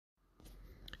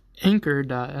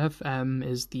Anchor.fm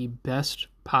is the best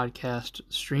podcast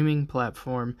streaming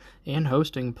platform and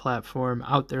hosting platform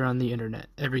out there on the internet.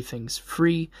 Everything's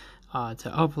free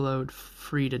to upload,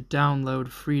 free to download,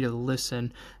 free to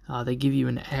listen. They give you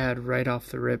an ad right off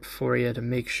the rip for you to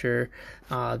make sure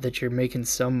that you're making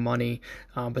some money.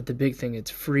 But the big thing,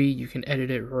 it's free. You can edit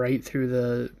it right through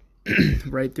the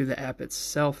right through the app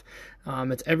itself.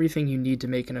 It's everything you need to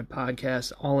make in a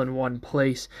podcast all in one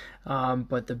place.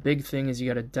 But the big thing is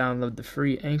you got to download the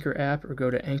free Anchor app or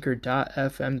go to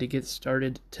anchor.fm to get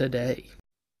started today.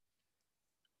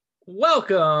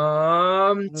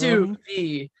 Welcome to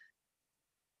the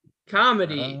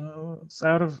comedy It's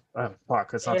out of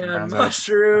fuck. It's not the and Browns.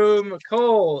 mushroom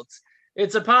cult.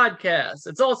 It's a podcast.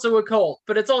 It's also a cult,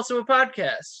 but it's also a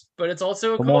podcast. But it's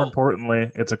also a But cult. more importantly,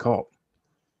 it's a cult.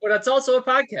 But it's also a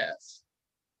podcast.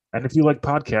 And if you like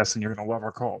podcasts, then you're gonna love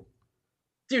our cult.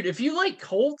 Dude, if you like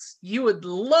cults, you would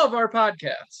love our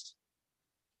podcast.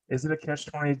 Is it a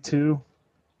catch-22?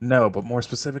 No, but more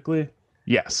specifically,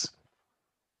 yes.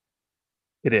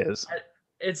 It is.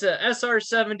 It's a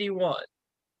SR-71.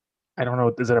 I don't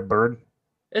know. Is it a bird?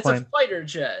 It's plane? a fighter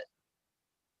jet.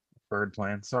 Bird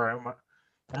plane. Sorry,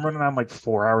 I'm running on like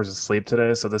 4 hours of sleep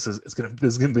today, so this is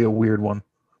gonna be a weird one.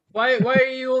 Why are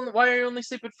you only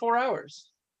sleeping 4 hours?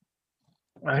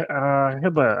 I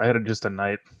had just a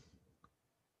night.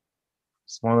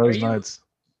 It's one of those nights.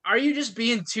 Are you just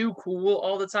being too cool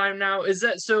all the time now? Is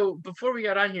that so? Before we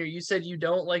got on here, you said you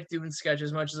don't like doing sketch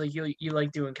as much as like you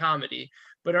like doing comedy.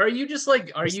 But are you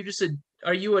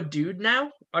a dude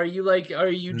now? Are you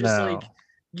just No. like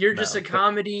you're just No. a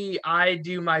comedy? I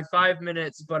do my 5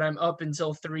 minutes, but I'm up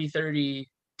until 3:30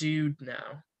 dude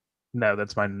now. No,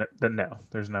 no.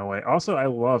 There's no way. Also, I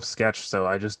love sketch, so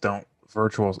I just don't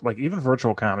even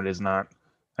virtual comedy is not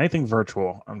anything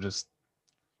virtual.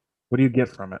 What do you get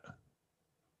from it?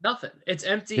 Nothing. It's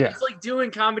empty. Yeah. It's like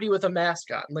doing comedy with a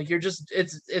mask on. Like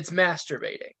it's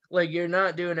masturbating. Like you're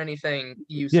not doing anything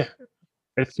useful. Yeah.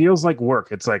 It feels like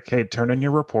work. It's like, hey, turn in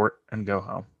your report and go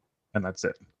home. And that's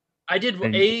it. I did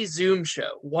a Zoom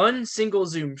show, one single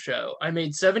Zoom show. I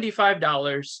made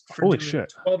 $75 for holy doing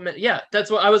shit. 12 minutes. Yeah,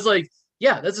 that's what I was like.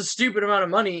 Yeah, that's a stupid amount of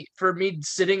money for me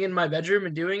sitting in my bedroom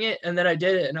and doing it. And then I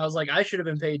did it, and I was like, I should have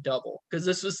been paid double because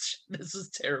this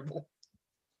was terrible.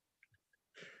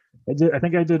 I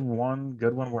think I did one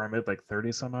good one where I made like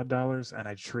 30 some odd dollars, and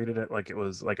I treated it like it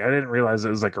was like I didn't realize it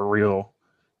was like a real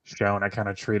show, and I kind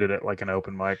of treated it like an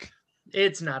open mic.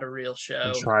 It's not a real show.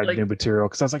 And tried new material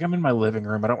because I was like, I'm in my living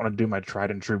room. I don't want to do my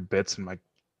tried and true bits in my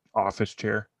office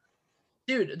chair.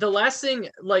 Dude, the last thing,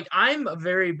 like, I'm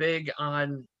very big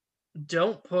on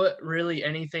don't put really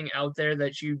anything out there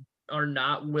that you are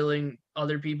not willing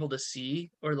other people to see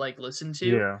or like listen to.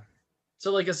 Yeah.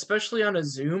 So like especially on a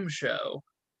Zoom show,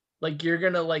 like you're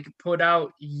gonna like put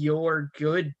out your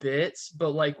good bits,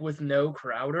 but like with no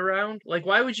crowd around. Like,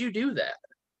 why would you do that?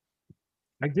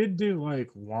 I did do like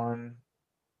one.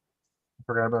 I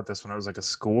forgot about this one. It was like a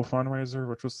school fundraiser,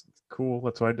 which was cool.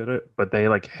 That's why I did it. But they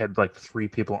like had like 3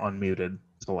 people unmuted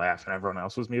to laugh, and everyone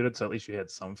else was muted. So at least you had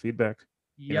some feedback.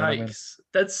 You know what I mean?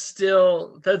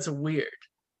 That's weird.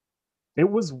 It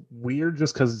was weird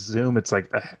just because Zoom, it's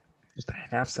like just a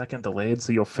half second delayed.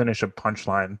 So you'll finish a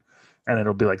punchline, and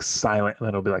it'll be like silent, and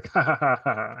then it'll be like ha ha ha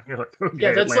ha. You're like, okay,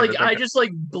 yeah, that's like I just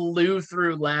like blew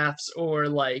through laughs or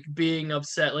like being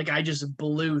upset. Like I just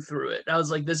blew through it. I was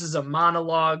like, this is a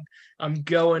monologue. I'm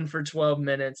going for 12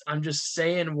 minutes. I'm just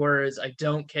saying words. I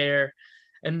don't care.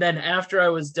 And then after I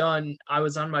was done, I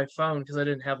was on my phone because I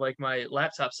didn't have like my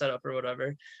laptop set up or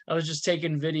whatever. I was just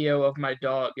taking video of my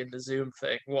dog in the Zoom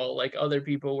thing while like other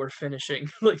people were finishing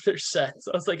like their sets.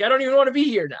 I was like, I don't even want to be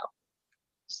here now.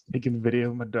 Just taking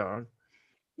video of my dog.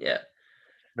 Yeah.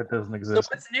 That doesn't exist. So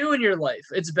what's new in your life?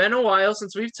 It's been a while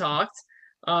since we've talked.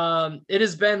 It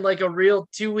has been like a real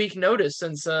 2-week notice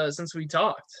since we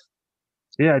talked.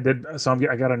 Yeah, I did. So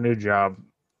I got a new job.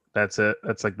 That's it.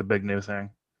 That's like the big new thing.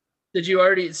 Did you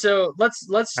already? So let's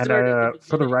start. And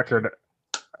for the record,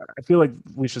 I feel like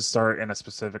we should start in a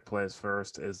specific place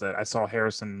first. Is that I saw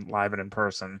Harrison live and in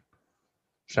person.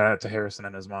 Shout out to Harrison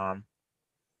and his mom.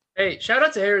 Hey, shout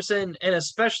out to Harrison and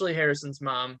especially Harrison's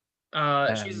mom.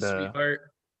 She's a sweetheart.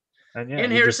 And yeah,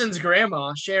 and Harrison's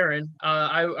grandma, Sharon.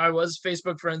 I was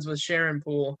Facebook friends with Sharon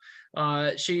Poole.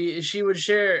 She would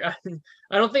share.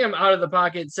 I don't think I'm out of the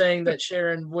pocket saying that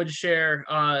Sharon would share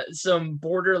some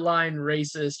borderline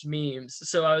racist memes.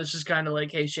 So I was just kind of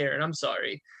like, hey Sharon, I'm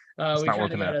sorry. We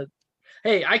kind of gotta.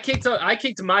 Hey, I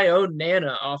kicked my own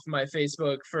Nana off my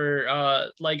Facebook for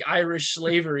like Irish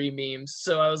slavery memes.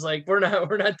 So I was like, we're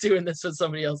not doing this with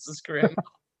somebody else's grandma.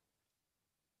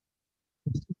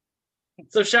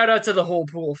 So shout out to the whole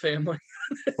Poole family.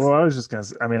 Well, I was just gonna.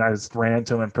 I mean, I just ran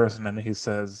into him in person, and he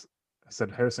says, "I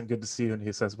said, Harrison, good to see you." And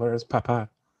he says, "Where's Papa?"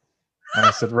 And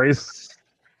I said, "Ray's."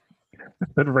 I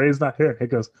said, "Ray's not here." He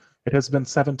goes, "It has been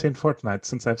 17 fortnights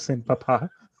since I've seen Papa,"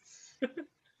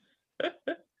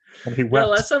 and he Yeah, wept.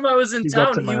 last time I was in He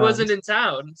wept town, in he my wasn't arms. in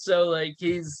town. So like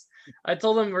I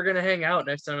told him we're gonna hang out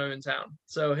next time I'm in town.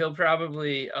 So he'll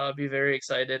probably be very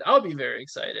excited. I'll be very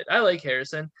excited. I like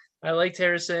Harrison. I liked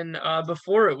Harrison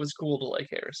before it was cool to like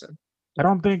Harrison. I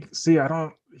don't think. See, I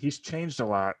don't. He's changed a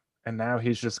lot, and now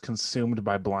he's just consumed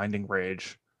by blinding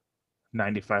rage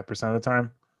 95% of the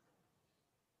time.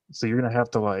 So you're gonna have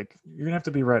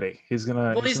to be ready. Well, He's he's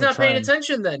gonna not try paying and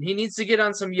attention then. He needs to get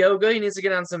on some yoga. He needs to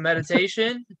get on some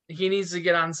meditation. He needs to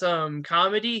get on some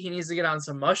comedy. He needs to get on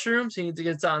some mushrooms. He needs to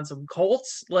get on some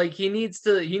cults. Like he needs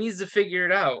to figure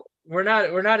it out. We're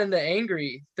not in the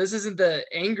angry. This isn't the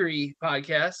angry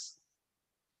podcast.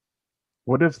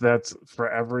 what if that's for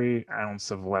every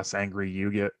ounce of less angry you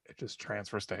get, it just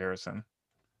transfers to Harrison?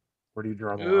 Where do you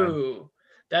draw the line? Ooh.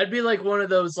 That'd be like one of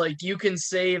those like you can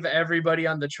save everybody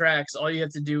on the tracks. All you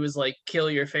have to do is like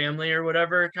kill your family or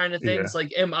whatever kind of Yeah, things.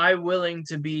 Like, am I willing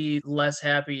to be less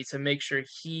happy to make sure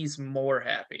he's more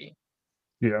happy?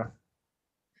 yeah.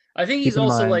 I think Keep he's in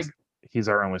also like, mind, he's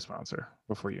our only sponsor.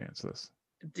 Before you answer this,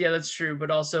 yeah, that's true. But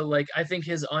also like I think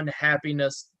his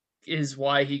unhappiness is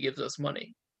why he gives us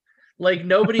money. Like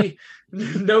nobody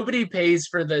nobody pays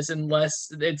for this unless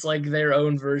it's like their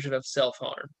own version of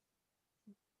self-harm.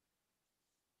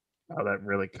 oh, that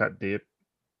really cut deep.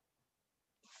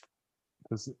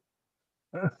 This-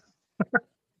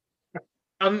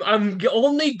 I'm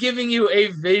only giving you a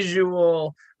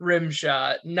visual rim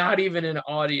shot, not even an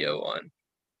audio one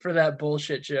for that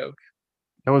bullshit joke.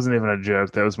 that wasn't even a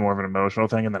joke. That was more of an emotional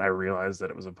thing, and then I realized that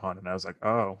it was a pun, and I was like,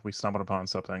 "Oh, we stumbled upon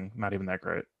something not even that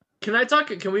great."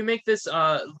 Can we make this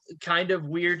kind of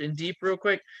weird and deep real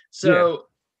quick? Yeah, So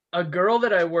a girl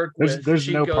that I work there's with, there's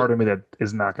she no goes part of me that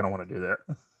is not going to want to do that.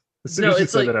 As soon no, as you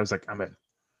it's said like that, I was like, "I'm in."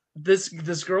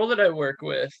 this girl that I work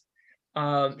with,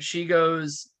 she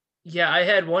goes, "Yeah, I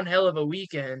had one hell of a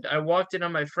weekend. I walked in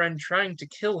on my friend trying to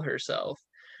kill herself."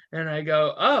 And I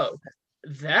go, "Oh,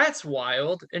 that's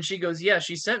wild." And she goes, "Yeah,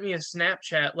 she sent me a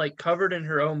Snapchat like covered in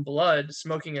her own blood,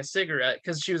 smoking a cigarette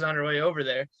because she was on her way over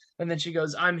there." And then she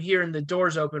goes, "I'm here and the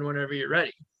door's open whenever you're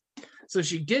ready." So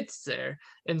she gets there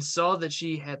and saw that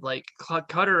she had like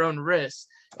cut her own wrist.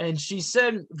 And she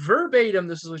said verbatim,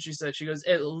 this is what she said. She goes,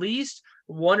 at least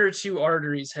one or two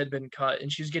arteries had been cut and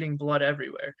she was getting blood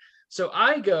everywhere. So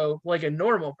I go like a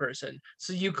normal person.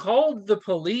 So you called the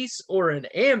police or an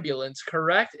ambulance,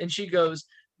 correct? And she goes,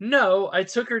 no, I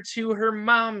took her to her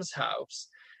mom's house.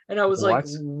 And I was like,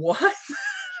 What? what?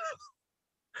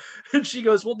 And she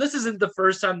goes, well, this isn't the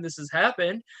first time this has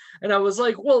happened. And I was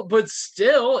like, well, but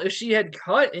still, if she had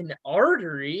cut an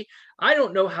artery, I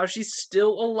don't know how she's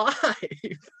still alive.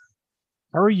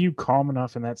 How are you calm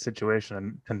enough in that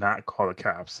situation to not call the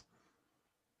cops?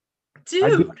 I'd be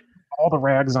like, Dude, all the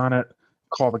rags on it,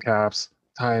 call the cops,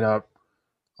 tie it up,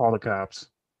 call the cops,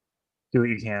 do what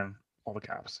you can, call the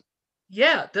cops.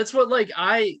 yeah, that's what like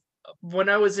I when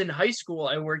I was in high school,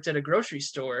 I worked at a grocery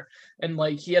store and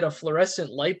like he had a fluorescent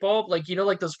light bulb, like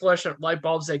like those fluorescent light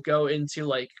bulbs that go into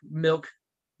like milk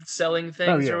selling Oh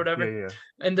things or yeah, yeah, whatever. yeah.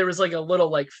 And there was like a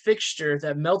little like fixture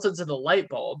that melted to the light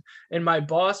bulb. And my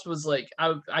boss was like,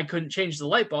 I couldn't change the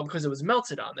light bulb because it was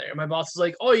melted on there. And my boss was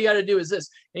like, all you got to do is this.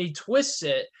 And he twists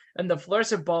it and the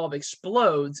fluorescent bulb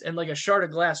explodes and like a shard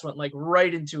of glass went like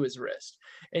right into his wrist.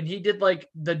 And he did like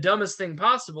the dumbest thing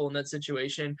possible in that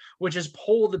situation, which is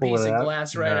pull the Pull piece it of out?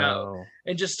 glass right out No.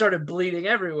 and just started bleeding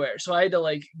everywhere. So I had to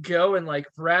like go and like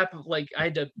wrap, like I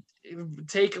had to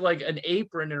take like an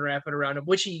apron and wrap it around him,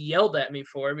 which he yelled at me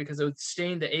for because it would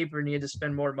stain the apron. He had to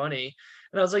spend more money.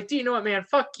 And I was like, do you know what, man?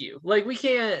 Fuck you. Like we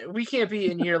can't be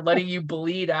in here letting you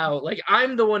bleed out. Like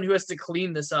I'm the one who has to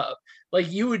clean this up. Like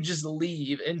you would just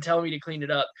leave and tell me to clean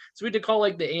it up. So we had to call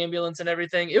like the ambulance and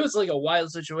everything. It was like a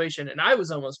wild situation and I was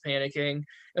almost panicking.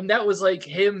 And that was like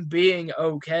him being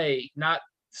okay, not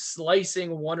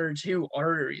slicing one or two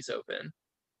arteries open.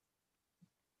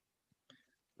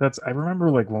 I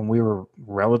remember like when we were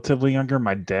relatively younger,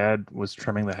 my dad was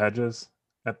trimming the hedges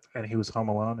and he was home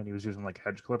alone and he was using like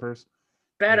hedge clippers.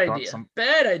 And Bad he thought idea.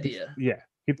 Bad idea. yeah,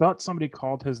 he thought somebody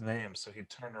called his name, so he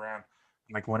turned around.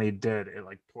 And, like when he did, it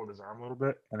like pulled his arm a little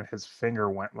bit, and his finger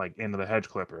went like into the hedge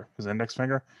clipper, his index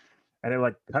finger, and it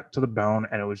like cut to the bone,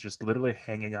 and it was just literally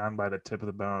hanging on by the tip of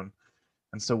the bone.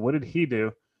 And so what did he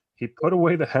do? He put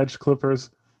away the hedge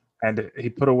clippers, and he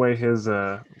put away his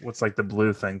what's like the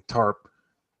blue thing tarp,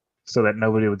 so that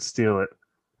nobody would steal it.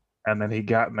 And then he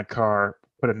got in the car,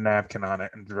 put a napkin on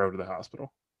it, and drove to the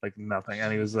hospital. Like nothing.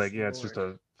 And he was like, "Yeah, it's just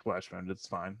Lord. a flesh wound. It's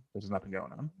fine. There's nothing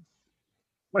going on."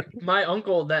 Like, My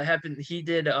uncle, that happened, he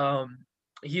did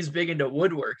he's big into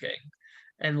woodworking,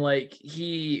 and like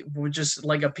he would just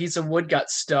like a piece of wood got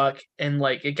stuck and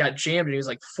like it got jammed and he was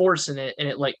like forcing it and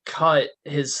it like cut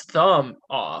his thumb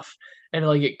off and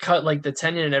like it cut like the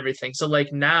tendon and everything. So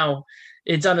like now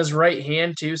it's on his right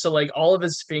hand too. So like all of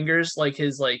his fingers, like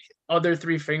his like other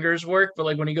three fingers work, but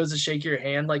like when he goes to shake your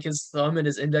hand, like his thumb and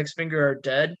his index finger are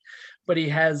dead. But he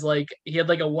had like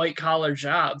a white collar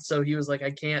job, so he was like, I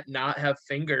can't not have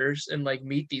fingers and like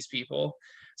meet these people.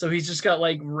 So he's just got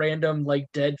like random like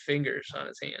dead fingers on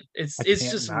his hand. I It's can't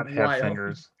just not have wild.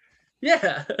 fingers.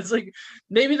 Yeah, it's like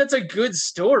maybe that's a good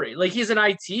story. Like he's an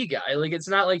IT guy. Like it's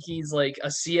not like he's like a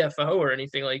CFO or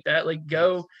anything like that. Like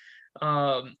go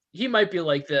he might be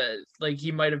like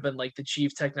he might have been like the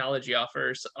chief technology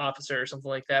officer or something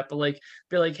like that, but like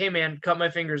be like, hey man, cut my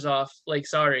fingers off, like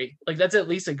sorry. Like that's at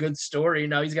least a good story.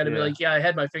 Now he's got to be Yeah. like, yeah, I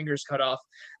had my fingers cut off,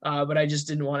 but I just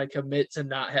didn't want to commit to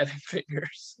not having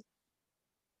fingers.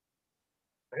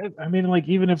 I mean, like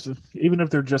even if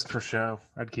they're just for show,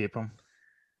 I'd keep them.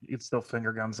 You'd still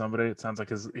finger gun somebody. It sounds like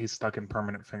he's stuck in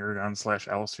permanent finger gun /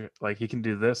 L. Like he can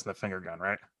do this, the finger gun,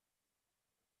 right?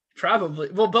 Probably.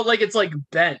 Well, but like it's like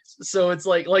bent. So it's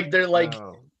like they're like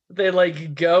Oh, they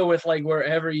like go with like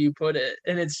wherever you put it.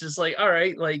 And it's just like, all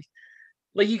right, like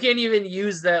you can't even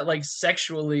use that like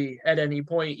sexually at any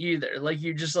point either. Like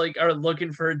you just like are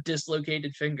looking for a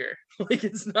dislocated finger. Like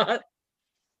it's not.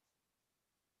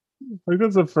 like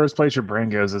that's the first place your brain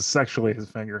goes is sexually his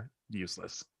finger.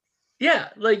 Useless. Yeah,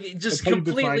 like That's just how you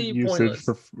define completely usage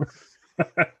pointless.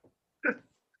 for.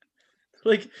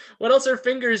 Like what else are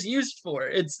fingers used for?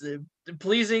 It's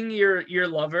pleasing your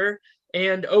lover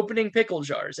and opening pickle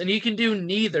jars, and he can do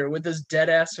neither with his dead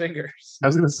ass fingers. I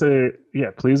was gonna say, yeah,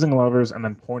 pleasing lovers and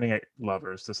then pointing at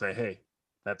lovers to say, "Hey,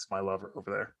 that's my lover over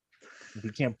there." If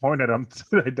you can't point at them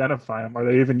to identify them, are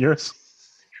they even yours?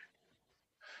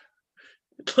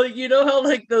 Like you know how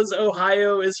like those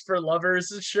Ohio is for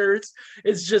lovers shirts?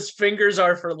 It's just fingers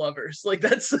are for lovers. Like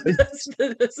that's a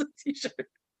t-shirt.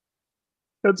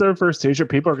 That's our first T-shirt.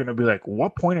 People are gonna be like,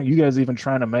 "What point are you guys even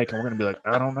trying to make?" And we're gonna be like,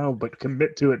 "I don't know, but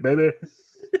commit to it, baby."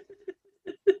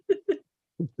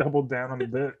 Double down on the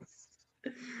bit.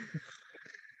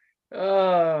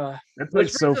 That's like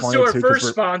Which so brings us funny to our too, because first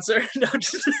sponsor. No,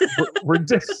 just we're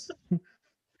just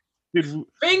dude,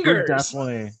 fingers.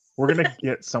 we're gonna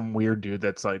get some weird dude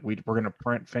that's like we're gonna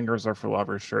print fingers are for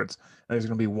lovers shirts, and there's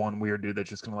gonna be one weird dude that's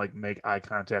just gonna like make eye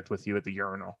contact with you at the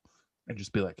urinal and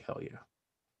just be like, "Hell yeah,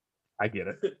 I get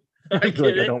it." I Be like,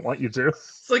 get "I it. don't want you to."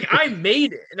 It's like I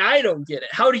made it and I don't get it.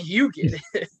 How do you get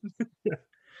it? Yeah.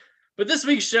 But this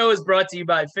week's show is brought to you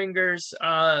by Fingers.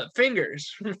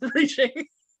 Fingers reaching.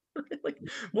 Like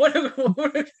what a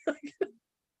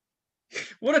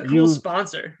Are cool you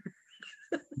sponsor.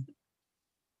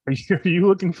 are you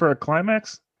looking for a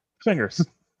climax? Fingers.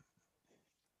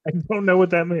 I don't know what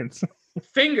that means.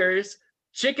 Fingers.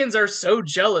 Chickens are so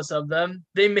jealous of them.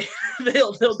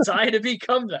 They'll die to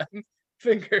become them.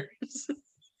 Fingers.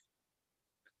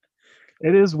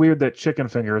 It is weird that chicken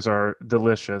fingers are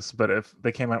delicious, but if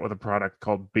they came out with a product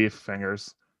called beef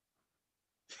fingers,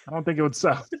 I don't think it would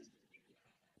sell.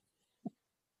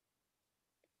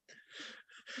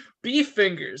 Beef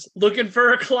fingers. Looking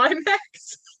for a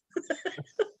climax?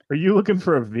 Are you looking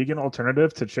for a vegan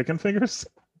alternative to chicken fingers?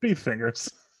 Beef fingers.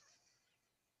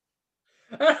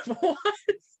 What?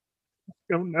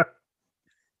 Oh no.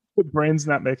 The brain's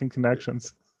not making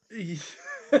connections.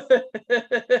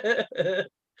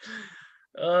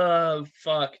 Oh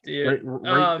fuck, Right, dude.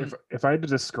 right. If I had to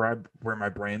describe where my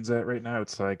brain's at right now,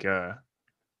 it's like the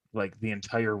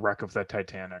entire wreck of the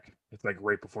Titanic. It's like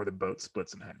right before the boat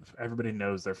splits in half. Everybody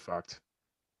knows they're fucked.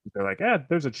 They're like,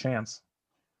 there's a chance.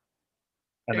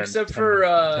 And then Except 10 for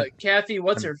minutes, 10, Kathy,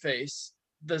 what's 10 her face?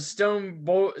 The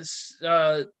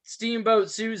Steamboat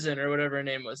Susan or whatever her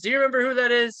name was. Do you remember who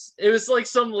that is? It was like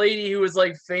some lady who was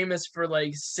like famous for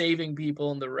like saving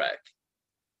people in the wreck.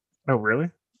 Oh, really?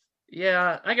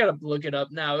 Yeah, I gotta look it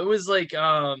up now. It was like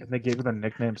And they gave her the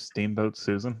nickname Steamboat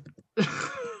Susan.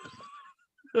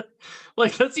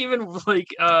 like that's even like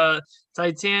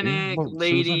Titanic Steamboat Susan, here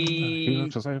lady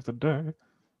to save the day.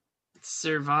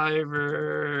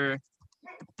 survivor.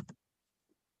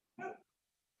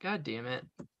 God damn it.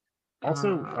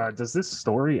 Also, does this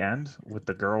story end with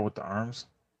the girl with the arms?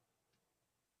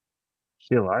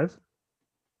 She alive?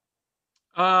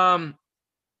 Um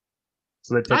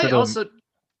So they took her I to. also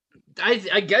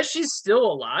I guess she's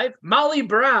still alive. Molly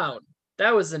Brown.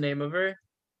 That was the name of her.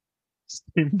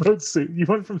 Steamboat Susan. You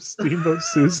went from Steamboat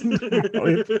Susan to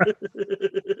Molly Brown.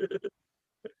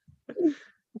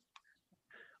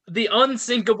 The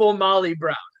unsinkable Molly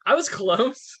Brown. I was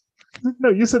close. No,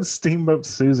 you said Steamboat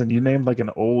Susan. You named like an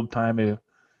old timey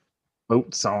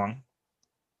boat song.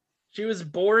 She was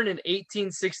born in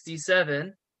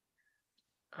 1867.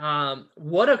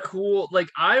 What a cool, like,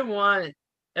 I want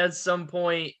at some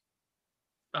point,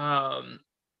 um,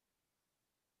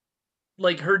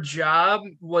 like, her job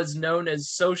was known as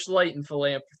socialite and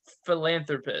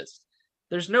philanthropist.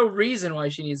 There's no reason why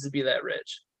she needs to be that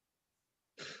rich.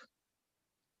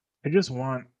 I just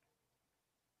want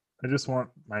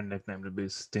my nickname to be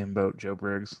Steamboat Joe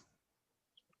Briggs.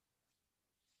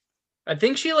 I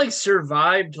think she like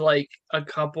survived like a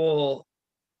couple,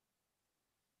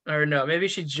 or no, maybe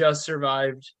she just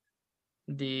survived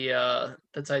the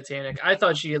Titanic. I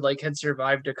thought she had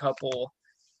survived a couple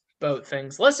boat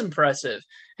things. Less impressive.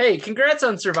 Hey, congrats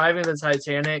on surviving the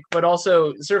Titanic, but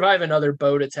also survive another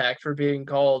boat attack for being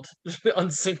called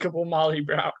unsinkable Molly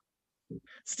Brown.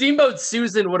 Steamboat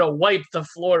Susan would have wiped the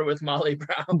floor with Molly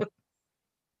Brown.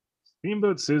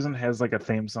 Steamboat Susan has like a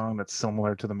theme song that's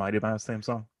similar to the Mighty Mouse theme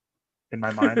song. In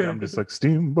my mind, I'm just like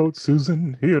Steamboat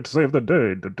Susan here to save the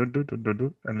day,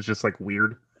 and it's just like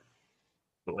weird,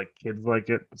 but like kids like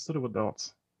it instead of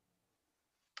adults.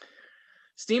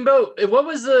 Steamboat. What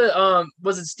was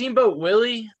it Steamboat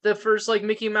Willie, the first like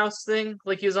Mickey Mouse thing?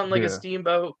 Like he was on like a Yeah.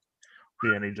 steamboat.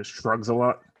 Yeah, and he just shrugs a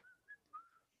lot.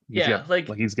 Yeah, like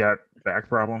he's got back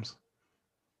problems.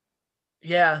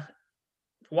 yeah,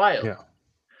 wild. Yeah.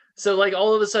 So like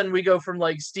all of a sudden we go from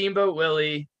like Steamboat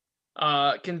Willie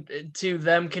to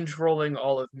them controlling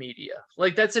all of media.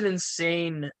 Like that's an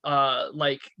insane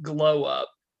like glow up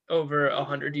over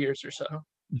 100 years or so.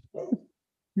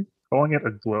 Calling it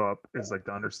a glow up is like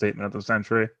the understatement of the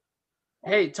century.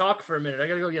 Hey, talk for a minute. I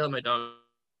gotta go yell at my dog.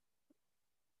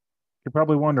 You're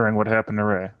probably wondering what happened to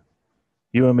Ray.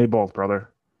 You and me both, brother.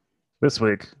 This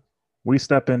week, we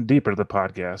step in deeper to the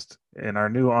podcast in our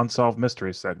new Unsolved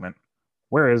Mysteries segment.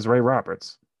 Where is Ray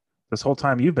Roberts? This whole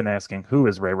time you've been asking, who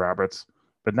is Ray Roberts?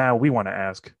 But now we want to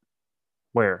ask,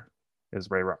 where is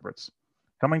Ray Roberts?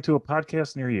 Coming to a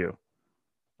podcast near you,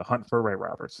 The Hunt for Ray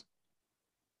Roberts.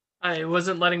 I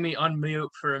wasn't letting me unmute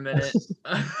for a minute.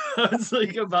 I was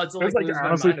like about to It was like like lose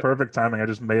honestly my mind. perfect timing. I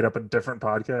just made up a different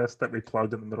podcast that we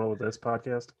plugged in the middle of this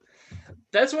podcast.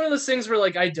 That's one of those things where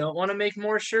like I don't want to make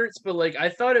more shirts, but like I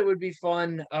thought it would be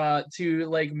fun to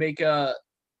like make a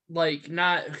like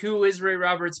not who is Ray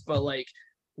Roberts, but like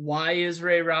why is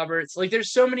Ray Roberts? Like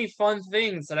there's so many fun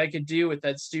things that I could do with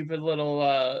that stupid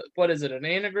little what is it, an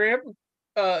anagram?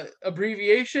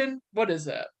 Abbreviation? What is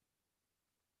that?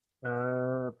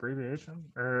 Abbreviation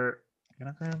or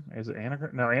anagram? Is it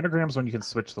anagram? No, anagrams when you can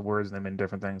switch the words and they mean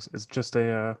different things. It's just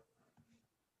a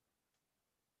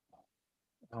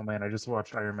oh man, I just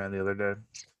watched Iron Man the other day.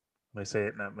 They say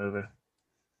it in that movie.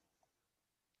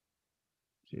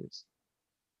 Jeez.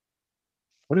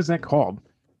 What is that called?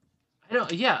 I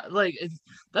don't. Yeah, like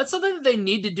that's something that they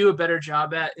need to do a better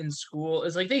job at in school.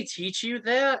 Is like they teach you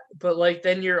that, but like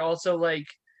then you're also like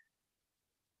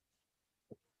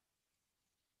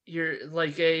you're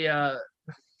like a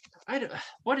I don't.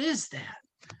 What is that?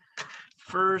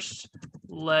 First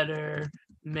letter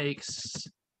makes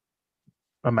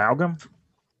Amalgam?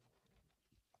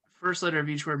 first letter of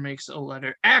each word makes a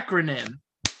letter. Acronym.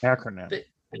 Acronym.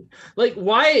 Like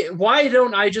why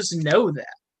don't I just know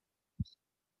that?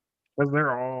 Because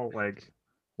they're all like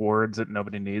words that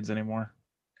nobody needs anymore.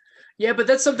 Yeah, but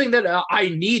that's something that I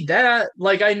need that.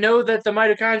 Like I know that the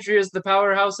mitochondria is the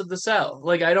powerhouse of the cell.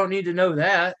 Like I don't need to know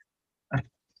that.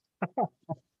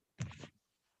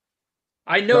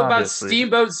 I know about Obviously.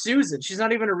 Steamboat Susan. She's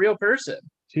not even a real person.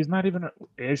 She's not even.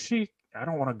 Is she? I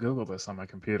don't want to Google this on my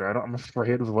computer. I'm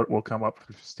afraid of what will come up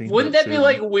for Steamboat Wouldn't that be Susan.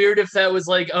 like weird if that was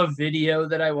like a video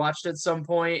that I watched at some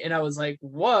point and I was like,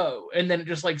 whoa, and then it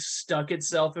just like stuck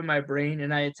itself in my brain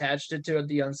and I attached it to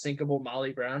the unsinkable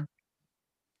Molly Brown.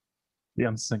 The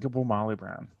unsinkable Molly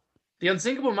Brown. The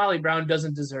unsinkable Molly Brown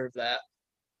doesn't deserve that.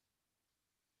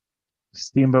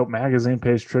 Steamboat Magazine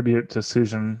pays tribute to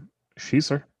Susan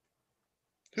Schieser.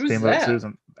 Who's Steamboat that?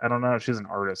 Susan. I don't know. She's an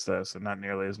artist though, so not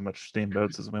nearly as much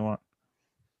steamboats as we want.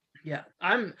 Yeah,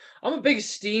 I'm a big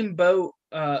steamboat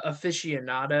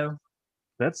aficionado.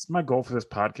 That's my goal for this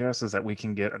podcast: is that we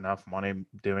can get enough money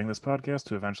doing this podcast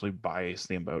to eventually buy a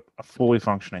steamboat, a fully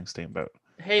functioning steamboat.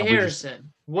 Hey And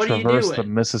Harrison, what are you traverse doing? the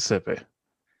Mississippi.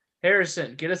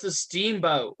 Harrison, get us a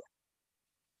steamboat.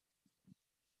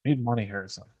 Need money,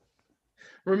 Harrison.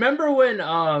 Remember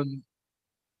when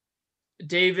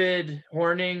David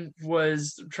Horning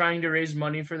was trying to raise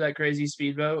money for that crazy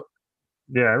speedboat?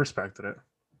 Yeah, I respected it.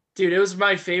 Dude, it was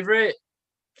my favorite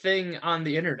thing on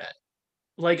the internet.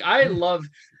 Like I love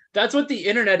that's what the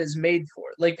internet is made for.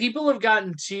 Like people have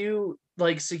gotten too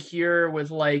like secure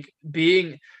with like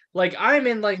being like I'm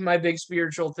in like my big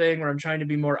spiritual thing where I'm trying to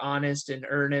be more honest and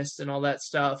earnest and all that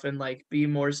stuff and like be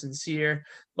more sincere.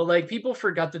 But like people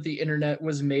forgot that the internet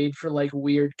was made for like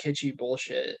weird kitschy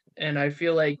bullshit. And I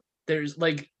feel like there's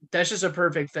like that's just a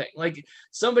perfect thing. Like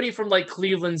somebody from like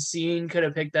Cleveland scene could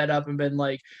have picked that up and been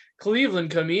like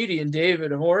Cleveland comedian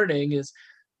David Horning is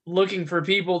looking for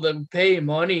people to pay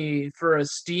money for a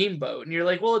steamboat, and you're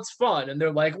like, well, it's fun, and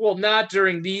they're like, well, not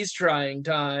during these trying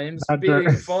times, Not being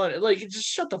dur- fun, like, just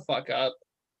shut the fuck up.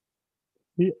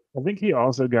 I think he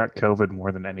also got COVID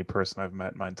more than any person I've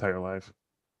met in my entire life.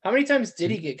 How many times did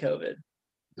he get COVID?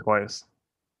 Twice.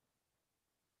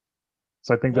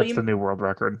 So I think Well, that's the you new world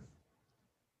record.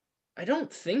 I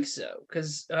don't think so,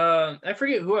 because I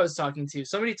forget who I was talking to.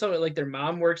 Somebody told me like their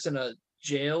mom works in a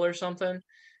jail or something,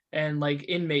 and like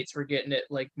inmates were getting it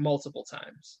like multiple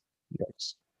times.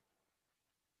 Yes.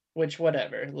 Which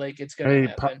whatever, like it's gonna Hey,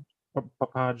 happen.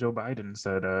 Papa Joe Biden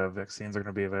said vaccines are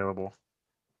going to be available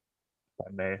by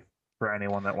May for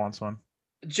anyone that wants one.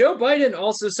 Joe Biden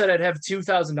also said I'd have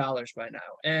 $2,000 by now,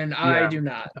 and I Yeah, do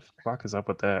not. what the fuck is up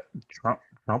with that?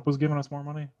 Trump was giving us more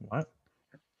money? What?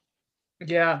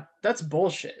 Yeah, that's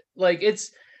bullshit. Like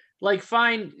it's like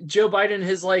fine, Joe Biden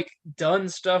has like done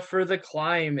stuff for the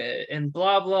climate and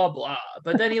blah blah blah.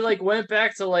 But then he like went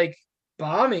back to like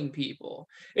bombing people.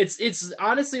 It's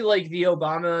honestly like the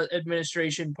Obama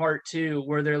administration part 2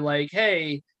 where they're like,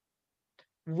 "Hey,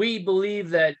 we believe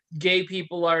that gay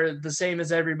people are the same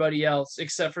as everybody else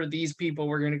except for these people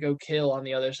we're going to go kill on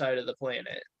the other side of the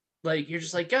planet." Like you're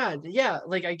just like, god, yeah,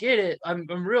 like I get it. I'm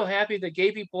real happy that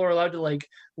gay people are allowed to like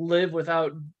live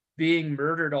without being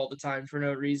murdered all the time for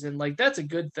no reason. Like that's a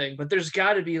good thing, but there's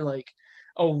got to be like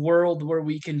a world where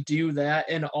we can do that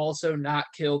and also not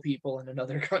kill people in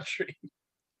another country.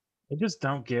 I just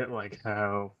don't get like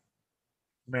how.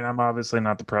 I mean, I'm obviously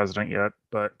not the president yet,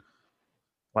 but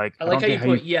like, I I like don't how get you how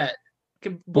you. put yet.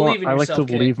 Well, Believe in I like to yourself,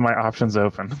 King. leave my options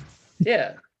open.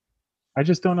 Yeah. I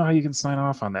just don't know how you can sign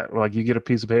off on that. Like, you get a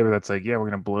piece of paper that's like, "Yeah, we're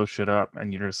gonna blow shit up,"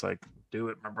 and you're just like, "Do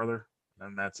it, my brother,"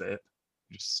 and that's it.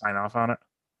 You just sign off on it.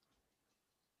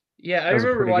 Yeah, I That was a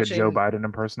remember pretty good Joe watching Biden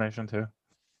impersonation too.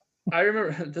 I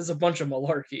remember there's a bunch of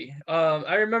malarkey.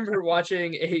 I remember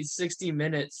watching a 60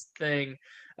 Minutes thing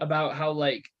about how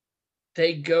like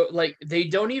they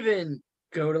don't even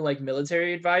go to like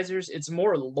military advisors. It's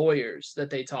more lawyers that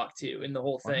they talk to in the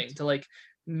whole thing What? to like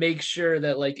make sure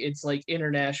that like it's like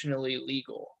internationally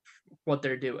legal what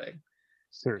they're doing.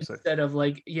 Seriously. Instead of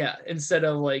like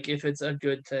if it's a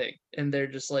good thing. And they're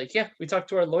just like, yeah, we talk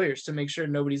to our lawyers to make sure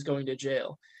nobody's going to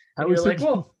jail. I And you're was like,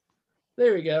 thinking, well,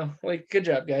 there we go. Like, good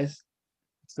job, guys.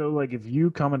 so like if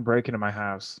you come and break into my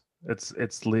house,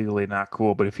 it's legally not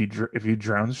cool. But if you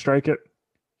drone strike it,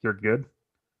 you're good.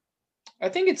 I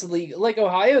think it's legal. Like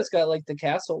Ohio's got like the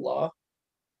castle law.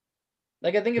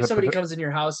 Like I think if But somebody comes in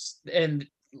your house and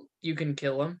you can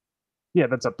kill them. yeah,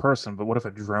 that's a person. But what if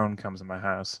a drone comes in my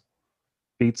house,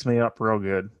 beats me up real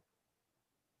good,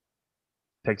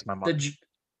 takes my money? The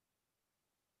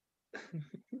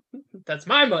that's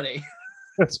my money.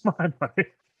 That's my money.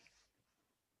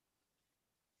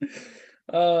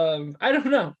 I don't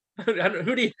know.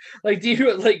 Who do you like? Do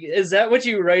you like? Is that what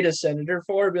you write a senator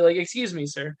for? Be like, excuse me,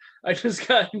 sir, I just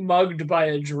got mugged by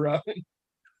a drone,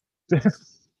 This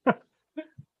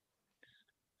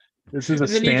is a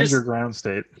and then you stand your just ground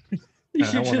state, and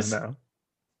I you want to just know.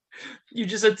 you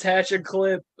just attach a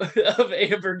clip of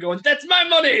Amber going, "That's my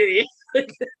money."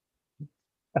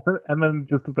 And then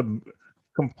just the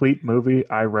complete movie,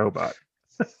 I Robot.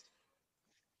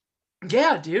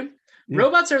 Yeah, dude. Yeah,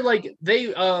 Robots are like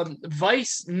they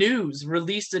Vice News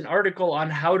released an article on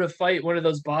how to fight one of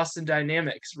those Boston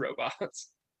Dynamics robots.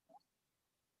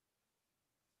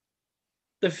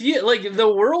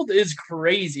 The world is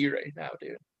crazy right now,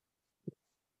 dude.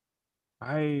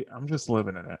 I'm just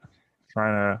living in it,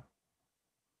 trying to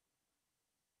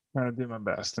trying to do my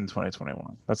best in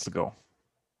 2021. That's the goal.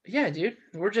 Yeah, dude.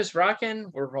 We're just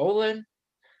rocking, we're rolling,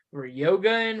 we're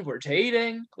yogaing, we're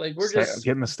dating. Like we're just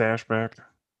Getting the stash back.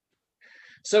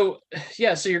 so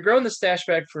yeah, so you're growing the stash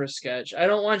back for a sketch. I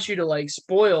don't want you to like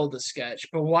spoil the sketch,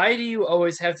 but why do you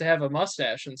always have to have a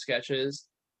mustache in sketches?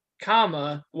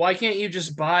 Comma, why can't you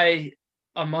just buy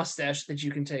a mustache that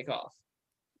you can take off?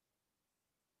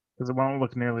 Because it won't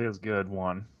look nearly as good.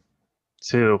 One,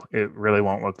 two, it really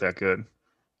won't look that good.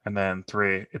 And then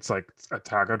three, it's like a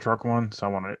taco truck one, so I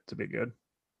want it to be good.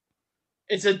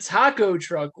 It's a taco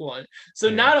truck one. So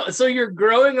Yeah. not so you're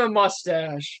growing a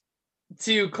mustache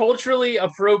to culturally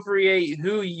appropriate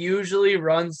who usually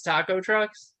runs taco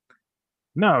trucks?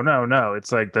 No, no, no.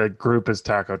 It's like the group is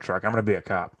taco truck. I'm gonna be a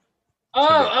cop. Oh, It's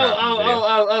gonna be a oh, cop in the oh, video. oh,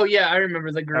 oh, oh, yeah, I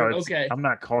remember the No, group. it's Okay. I'm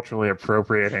not culturally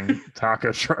appropriating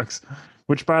taco trucks.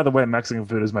 Which, by the way, Mexican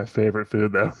food is my favorite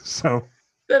food, though. So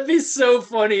That'd be so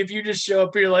funny if you just show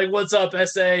up and you're like, "What's up,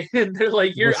 SA?" And they're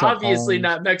like, "You're what's up, obviously Holmes?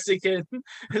 not Mexican."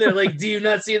 And they're like, "Do you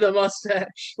not see the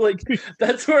mustache?" Like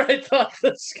that's where I thought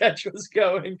the sketch was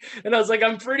going. And I was like,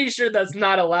 "I'm pretty sure that's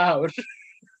not allowed."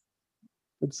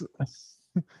 It's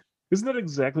isn't that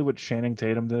exactly what Channing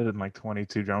Tatum did in like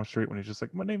 22 Jump Street when he's just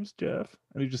like, "My name's Jeff,"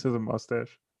 and he just has a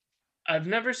mustache. I've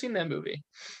never seen that movie.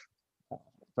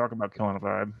 Talk about killing a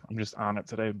vibe. I'm just on it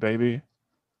today, baby.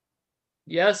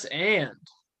 Yes, and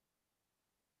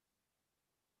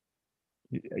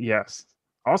Yes.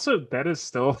 Also, that is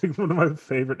still like one of my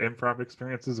favorite improv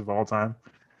experiences of all time.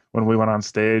 When we went on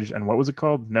stage, and what was it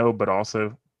called? No, but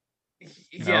also,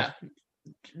 you know, yeah,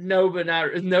 no, but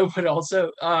not no, but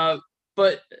also,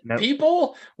 but no.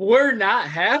 people were not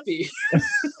happy.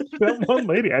 That one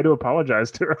lady, I had to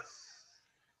apologize to her.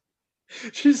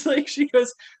 She's like, she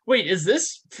goes, "Wait, is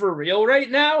this for real right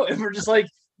now?" And we're just like,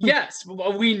 "Yes,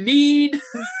 we need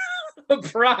a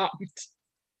prompt."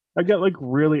 I got like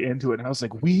really into it, and I was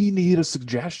like, "We need a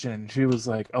suggestion." And she was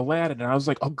like, "Aladdin," and I was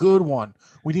like, "A good one.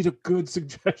 We need a good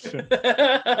suggestion,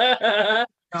 That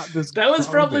not this was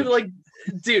probably garbage."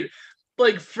 like, dude,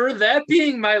 like for that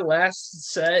being my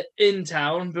last set in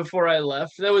town before I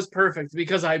left, that was perfect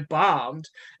because I bombed.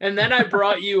 And then I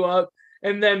brought you up,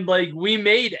 and then like we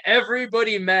made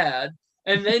everybody mad.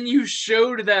 And then you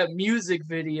showed that music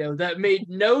video that made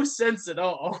no sense at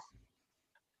all.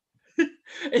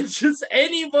 It's just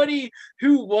anybody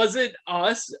who wasn't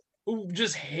us who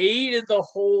just hated the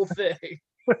whole thing.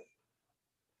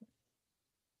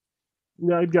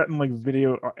 Yeah, I'd gotten like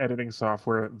video editing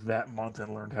software that month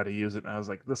and learned how to use it, and I was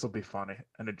like, "This will be funny,"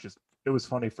 and it was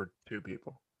funny for two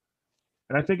people.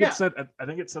 And Yeah. I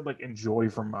think it said like enjoy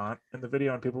Vermont in the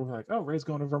video, and people were like, "Oh, Ray's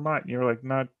going to Vermont," and you're like,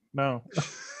 "Not, no."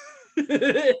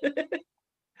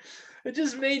 It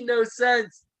just made no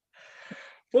sense.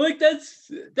 But like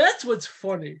that's what's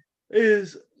funny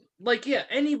is like yeah,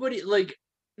 anybody like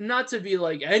not to be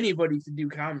like anybody can do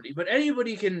comedy, but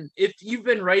anybody can if you've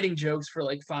been writing jokes for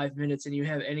like 5 minutes and you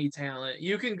have any talent,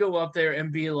 you can go up there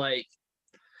and be like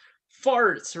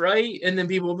farts, right? And then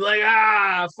people will be like,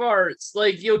 ah, farts.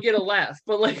 Like you'll get a laugh.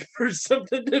 But like for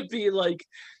something to be like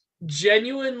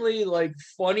genuinely like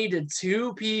funny to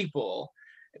two people,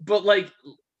 but like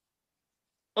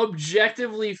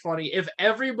objectively funny. If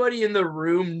everybody in the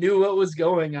room knew what was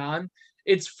going on,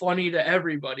 it's funny to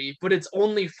everybody, but it's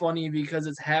only funny because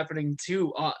it's happening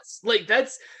to us. Like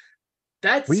that's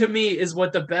to We me is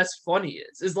what the best funny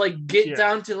is like get Yeah,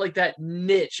 down to like that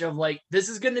niche of like this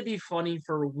is going to be funny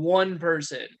for one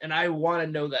person and I want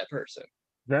to know that person.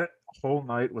 that whole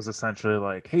night was essentially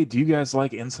like, "Hey, do you guys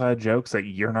like inside jokes that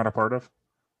you're not a part of?"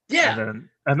 Yeah.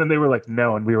 And then they were like,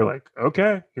 "No," and we were like,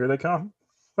 "Okay, here they come."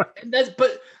 And that's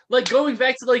but like going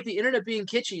back to like the internet being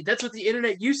kitschy, that's what the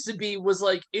internet used to be was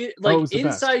like it Oh, it like was the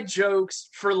best. inside jokes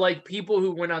for like people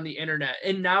who went on the internet.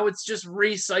 And now it's just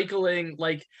recycling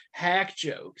like hack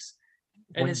jokes.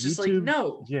 And When it's just like YouTube,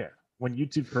 no. yeah, when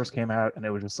YouTube first came out, and it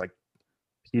was just like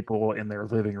people in their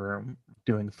living room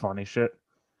doing funny shit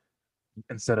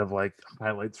instead of like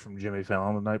highlights from Jimmy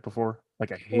Fallon the night before.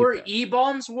 Like, I hate Or that.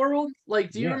 E-Bombs World. Like,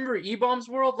 do you Yeah, remember E-Bombs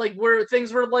World? Like where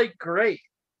things were like great.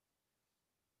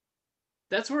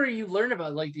 That's where you learn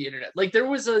about like the internet. Like there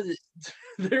was a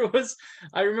there was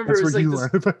I remember it that's where was like you this learn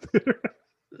about the internet.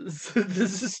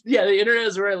 this is yeah the internet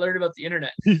is where I learned about the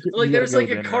internet. But like You got to there's go to like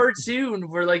the a internet. cartoon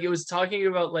where like it was talking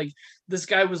about like this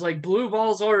guy was like blue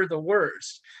balls are the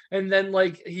worst, and then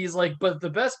like he's like but the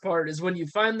best part is when you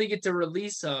finally get to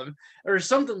release them or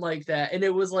something like that. And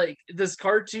it was like this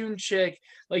cartoon chick,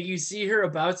 like you see her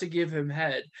about to give him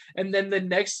head, and then the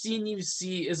next scene you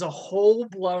see is a hole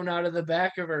blown out of the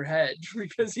back of her head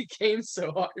because he came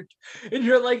so hard. And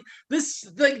you're like this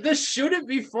shouldn't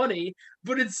be funny,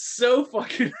 but it's so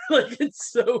fucking like it's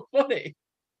so funny.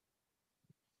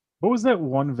 What was that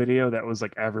one video that was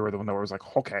like everywhere? The one that was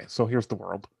like, "Okay, so here's the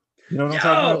world." You know what I'm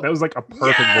talking about? Yo, That was like a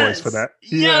perfect voice for yes, that.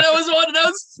 yeah, Yeah. that was one that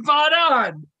was spot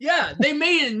on. Yeah, they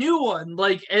made a new one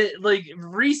like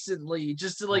recently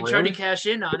just to like try to Really? cash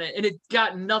in on it, and it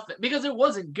got nothing because it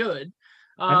wasn't good.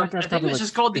 And that guy's I think it probably was like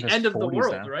just called in the his end of the 40s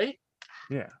world, now. right?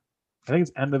 Yeah. I think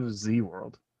it's End of Z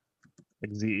World,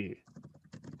 like ZE.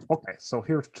 Okay, so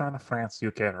here's China, France,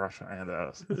 UK, and Russia, and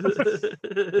us. We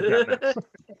got this.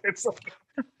 It's like,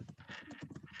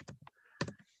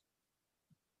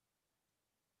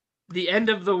 The end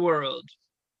of the world.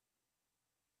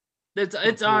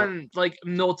 It's Well, on like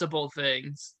multiple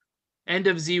things. End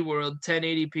of Z World,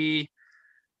 1080p.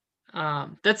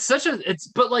 That's such a it's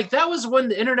but like that was when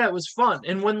the internet was fun,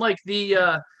 and when like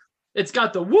the it's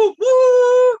got the whoop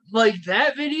whoop like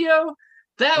that video,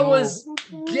 that oh, was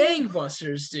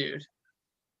gangbusters, dude.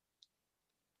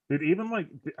 dude, even like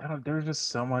I don't. There's just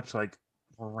so much like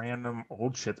random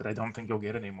old shit that I don't think you'll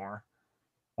get anymore.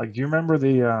 Like, do you remember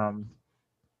the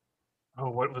Oh,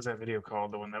 what was that video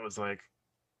called? The one that was like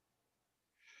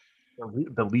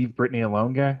the Leave Britney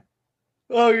Alone guy.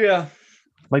 Oh yeah,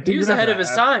 Like, dude, he was ahead of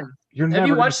his time. you're Have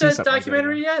you never gonna watched see that something like that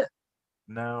documentary again. yet?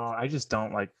 No, I just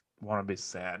don't like want to be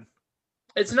sad.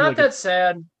 It's I feel not like that it's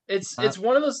sad. not. It's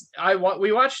one of those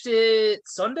we watched it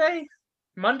Sunday,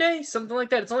 Monday, something like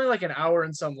that. It's only like an hour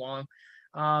and some long.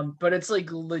 But it's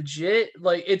like legit,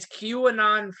 like it's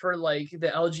QAnon for like the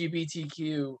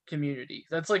LGBTQ community.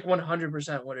 That's like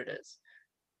 100% what it is.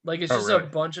 Like it's Oh, just a really?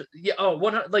 bunch of yeah,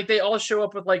 like they all show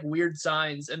up with like weird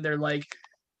signs and they're like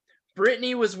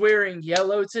Brittany was wearing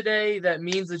yellow today, that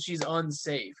means that she's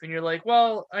unsafe. And you're like,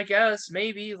 well, I guess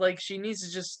maybe like she needs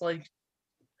to just like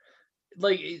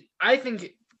I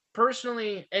think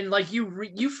personally, and like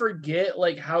you forget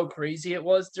like how crazy it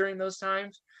was during those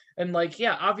times, and like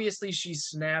yeah, obviously she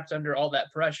snapped under all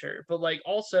that pressure, but like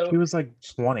also She was like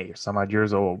 20 or some odd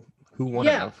years old. Who wouldn't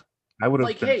yeah, have? I would have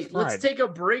like been hey, let's fried. take a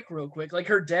break real quick. Like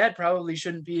her dad probably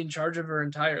shouldn't be in charge of her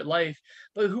entire life,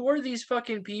 but who are these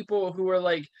fucking people who are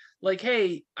like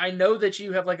hey, I know that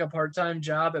you have like a part-time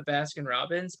job at Baskin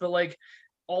Robbins, but like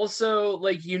also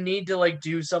like you need to like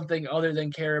do something other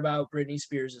than care about Britney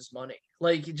Spears' money.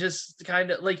 Like just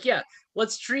kind of like yeah,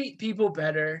 let's treat people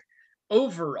better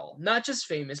overall, not just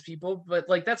famous people, but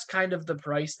like that's kind of the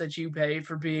price that you pay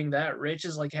for being that rich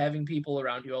is like having people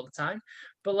around you all the time.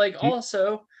 But like Do you,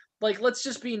 also like let's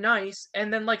just be nice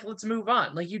and then like let's move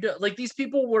on. Like you do like these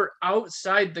people were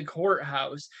outside the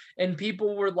courthouse and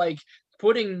people were like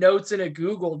putting notes in a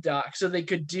Google Doc so they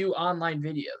could do online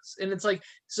videos. And it's like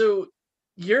so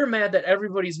you're mad that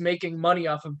everybody's making money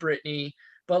off of Britney,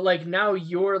 but like now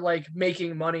you're like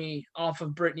making money off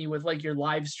of Britney with like your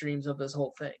live streams of this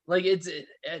whole thing. Like it's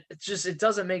just it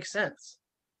doesn't make sense.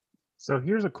 so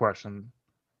here's a question.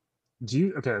 Do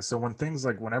you okay? So when things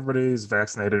like when everybody's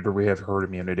vaccinated or we have herd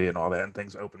immunity and all that, and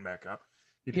things open back up,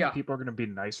 do you think Yeah, people are going to be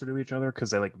nicer to each other because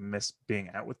they like miss being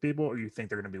out with people, or you think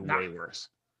they're going to be nah, way worse?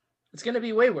 it's gonna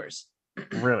be way worse.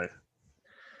 Really?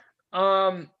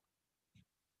 um,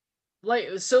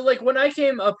 like so like when I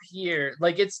came up here,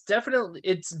 like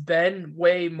it's been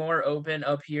way more open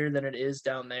up here than it is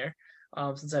down there,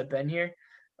 since I've been here.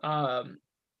 Um,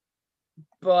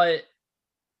 but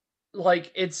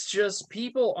like it's just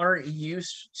people aren't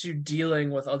used to dealing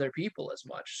with other people as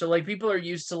much. So like people are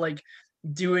used to like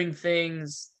doing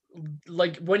things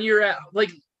like when you're at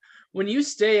like when you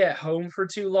stay at home for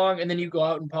too long and then you go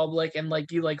out in public and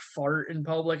like you like fart in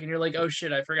public and you're like, oh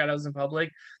shit, I forgot I was in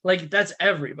public. Like that's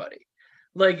everybody.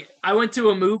 Like I went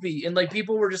to a movie and like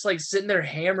people were just like sitting there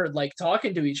hammered, like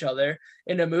talking to each other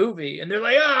in a movie, and they're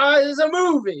like, ah, it's a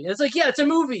movie. And it's like, yeah, it's a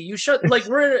movie. You shut like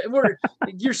we're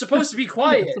you're supposed to be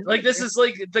quiet. It's a Like this movie. is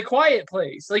like the quiet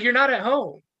place. Like you're not at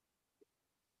home.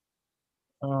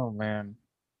 Oh man,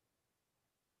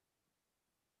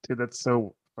 dude, that's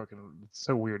so fucking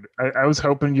so weird. I was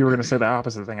hoping you were going to say the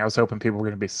opposite thing. I was hoping people were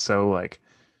going to be so like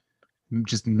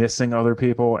just missing other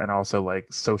people and also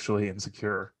like socially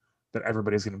insecure that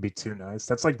everybody's going to be too nice.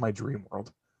 That's like my dream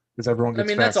world because everyone I gets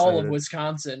mean, that's all of vaccinated.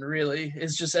 Wisconsin, really.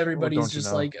 It's just Oh, everybody's don't you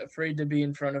just know? like afraid to be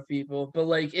in front of people. But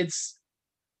like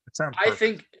It sounds I perfect.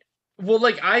 think well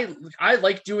like I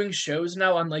like doing shows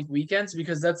now on like weekends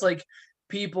because that's like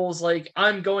people's like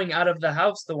I'm going out of the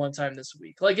house the one time this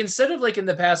week. Like instead of like in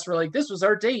the past where like this was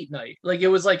our date night. Like it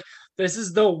was like this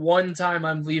is the one time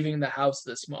I'm leaving the house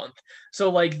this month. So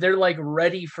like they're like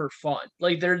ready for fun.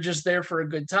 Like they're just there for a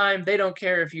good time. They don't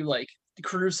care if you like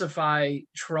crucify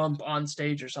Trump on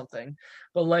stage or something.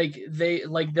 But like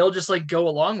they'll just like go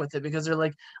along with it because they're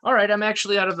like, all right, I'm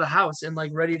actually out of the house and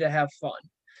like ready to have fun.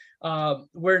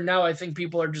 Where now I think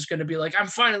people are just going to be like, I'm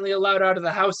finally allowed out of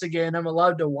the house again. I'm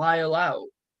allowed to while out.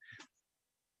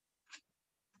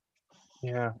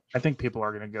 Yeah, I think people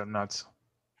are going to go nuts.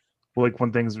 Like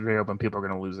when things reopen, people are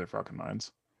going to lose their fucking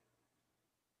minds.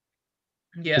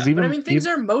 Because Yeah, but I mean, things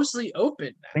are mostly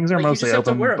open things now. are Like you mostly just have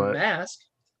to open, wear a but mask.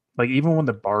 like even when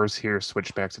the bars here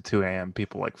switched back to 2 a.m.,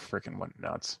 people like freaking went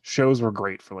nuts. Shows were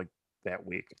great for like that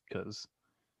week because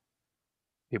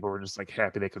people were just like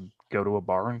happy they could go to a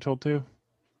bar until 2.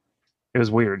 It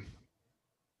was weird.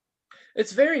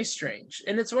 It's very strange,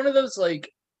 and it's one of those like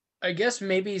I guess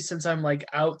maybe since I'm like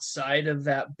outside of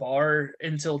that bar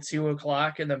until 2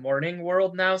 o'clock in the morning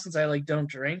world now, since I like don't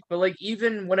drink. But like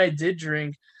even when I did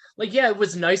drink, like yeah, it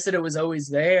was nice that it was always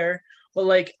there. But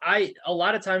like I a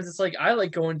lot of times it's like I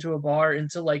like going to a bar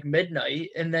until like midnight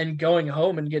and then going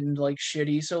home and getting like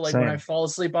shitty. So like when I Same. fall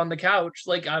asleep on the couch,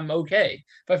 like I'm okay.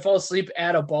 If I fall asleep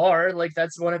at a bar, like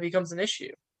that's when it becomes an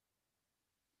issue.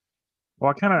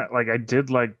 Well, I kind of like I did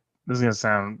like this is gonna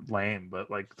sound lame,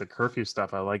 but like the curfew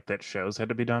stuff, I like that shows had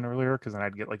to be done earlier because then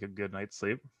I'd get like a good night's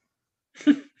sleep.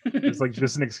 It's like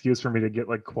just an excuse for me to get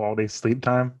like quality sleep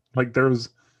time. Like there was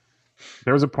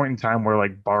a point in time where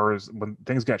like bars when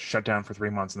things got shut down for 3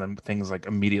 months and then things like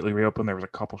immediately reopened. There was a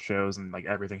couple shows and like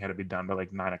everything had to be done by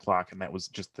like 9 o'clock, and that was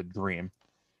just the dream.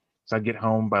 So I'd get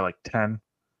home by like 10,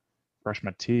 brush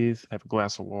my teeth, have a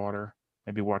glass of water,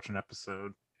 maybe watch an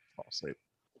episode, fall asleep.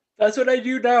 That's what I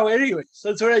do now, anyways.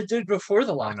 That's what I did before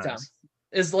the Oh, lockdown. nice.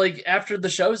 Is like after the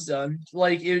show's done,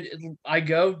 like I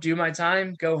go do my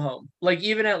time, go home. Like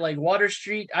even at like Water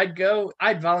Street,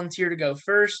 I'd volunteer to go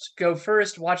first,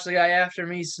 watch the guy after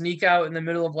me, sneak out in the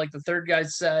middle of like the third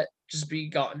guy's set, just be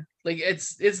gone. Like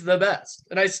it's the best,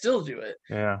 and I still do it.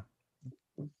 Yeah.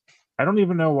 I don't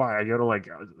even know why I go to like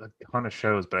a ton of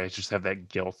shows, but I just have that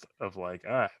guilt of like,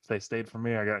 if they stayed for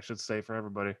me, I should stay for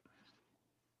everybody.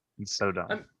 It's so dumb.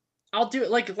 I'm I'll do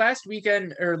it like last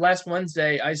weekend or last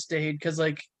Wednesday. I stayed because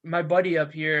like my buddy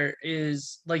up here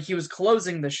is like he was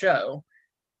closing the show,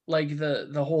 like the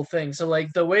whole thing. So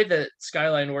like the way that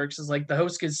Skyline works is like the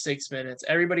host gets 6 minutes,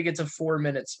 everybody gets a 4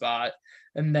 minute spot,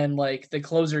 and then like the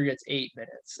closer gets 8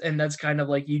 minutes, and that's kind of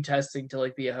like you testing to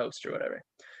like be a host or whatever.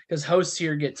 Because hosts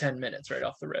here get 10 minutes right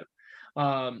off the rip.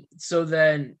 So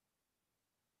then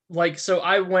like so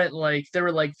I went like there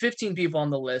were like 15 people on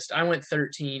the list. I went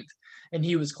 13th and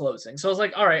he was closing. So I was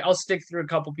like, all right, I'll stick through a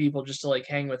couple people just to like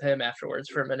hang with him afterwards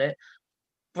for a minute.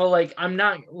 But like I'm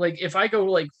not like if I go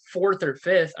like fourth or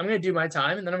fifth, I'm gonna do my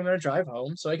time and then I'm gonna drive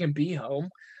home so I can be home,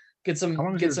 How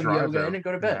long is get your some drive yoga in though and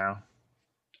go to bed. now?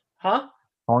 Huh?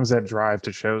 How long is that drive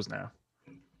to shows now?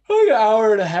 Like an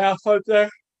hour and a half up there.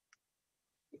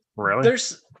 Really?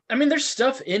 There's I mean there's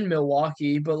stuff in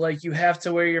Milwaukee, but like you have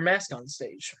to wear your mask on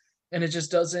stage. And it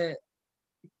just doesn't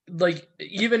like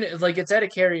even like it's at a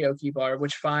karaoke bar,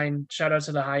 which fine, shout out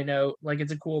to the High Note, like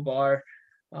it's a cool bar.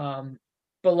 Um,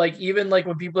 but like even like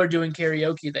when people are doing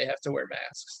karaoke, they have to wear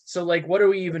masks. So like, what are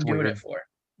we even That's doing it weird. for?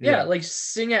 Yeah, Yeah. like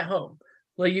sing at home.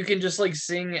 Like you can just like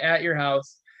sing at your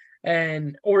house,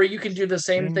 and or you can do the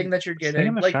same thing Sing that you're sing in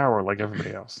getting. the Like shower like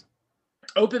everybody else.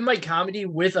 open mic comedy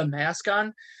with a mask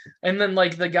on, and then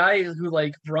like the guy who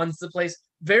like runs the place,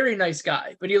 very nice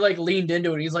guy, but he like leaned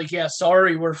into it. He's like, yeah,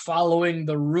 sorry, we're following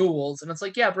the rules. And it's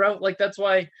like, yeah, bro, like that's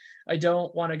why I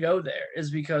don't want to go there,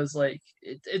 is because like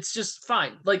it's just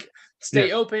fine, like Yeah.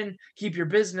 stay open, keep your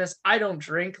business. I don't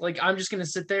drink, like I'm just gonna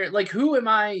sit there. Like who am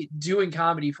I doing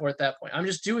comedy for at that point? I'm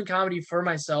just doing comedy for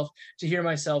myself, to hear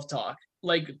myself talk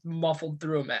like muffled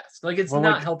through a mask. Like it's Well,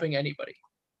 not like helping anybody.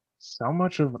 so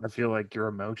much of I feel like your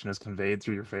emotion is conveyed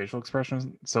through your facial expressions.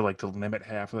 So like to limit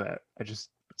half of that, it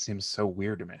seems so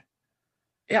weird to me.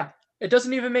 Yeah, it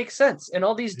doesn't even make sense. And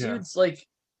all these Yeah. dudes, like,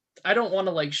 I don't want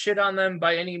to like shit on them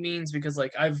by any means because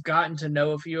like I've gotten to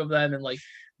know a few of them and like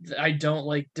I don't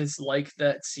like dislike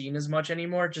that scene as much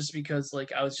anymore just because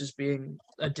like I was just being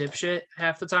a dipshit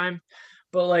half the time.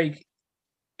 But like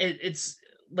it's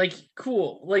like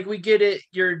cool. Like we get it.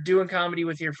 You're doing comedy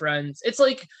with your friends. It's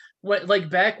like what like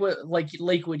back what like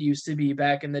Lakewood used to be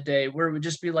back in the day, where it would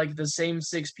just be like the same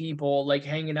six people like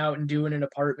hanging out and doing an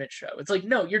apartment show. It's like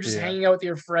no, you're just Yeah. hanging out with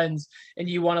your friends and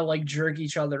you want to like jerk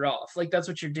each other off. Like that's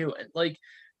what you're doing. Like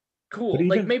But cool.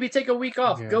 Like even maybe take a week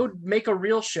off. yeah. Go make a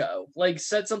real show. Like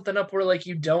set something up where like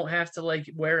you don't have to like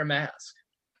wear a mask.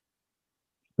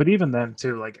 But even then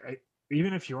too, like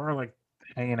even if you are like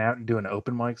hanging out and doing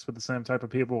open mics with the same type of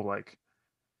people, like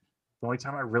the only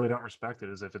time I really don't respect it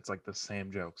is if it's like the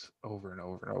same jokes over and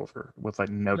over and over with like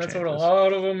no That's what a changes.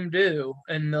 lot of them do.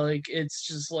 And like it's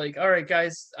just like, all right,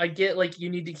 guys, I get like you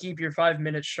need to keep your 5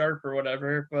 minutes sharp or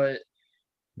whatever, but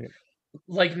Yeah.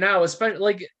 like now, especially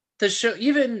like the show,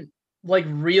 even like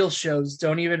real shows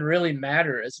don't even really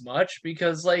matter as much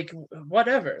because like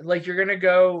whatever, like you're gonna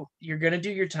go, you're gonna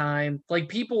do your time. Like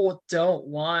people don't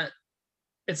want,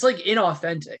 it's like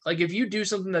inauthentic. Like if you do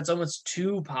something that's almost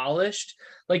too polished,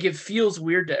 like it feels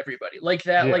weird to everybody.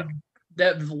 Yeah. Like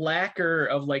that lacquer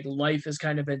of like life has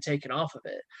kind of been taken off of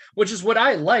it, which is what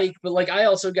I like. But like I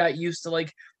also got used to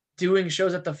like doing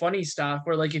shows at the Funny Stock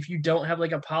where like if you don't have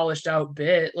like a polished out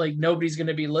bit, like nobody's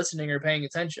gonna be listening or paying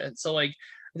attention. So like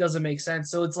it doesn't make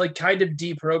sense. So it's like kind of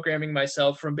deprogramming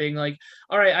myself from being like,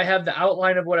 all right, I have the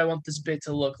outline of what I want this bit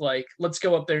to look like. Let's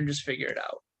go up there and just figure it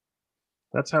out.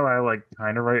 That's how I like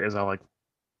kind of write. Is I like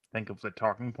think of the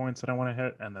talking points that I want to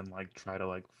hit, and then like try to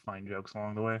like find jokes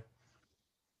along the way.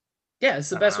 Yeah, it's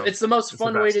the I don't best. know. It's the most It's the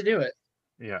fun way to best. do it.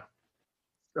 Yeah.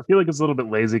 I feel like it's a little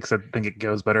bit lazy because I think it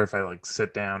goes better if I like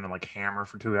sit down and like hammer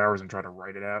for 2 hours and try to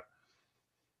write it out.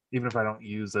 Even if I don't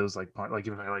use those like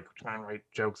if I like try and write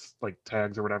jokes like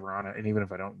tags or whatever on it, and even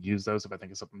if I don't use those, if I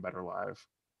think of something better live,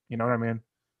 you know what I mean? Just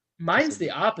Mine's like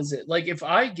the opposite. Like if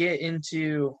I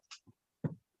do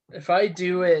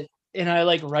it and I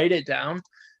like write it down,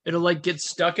 it'll like get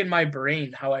stuck in my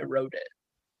brain how I wrote it.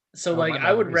 So oh like my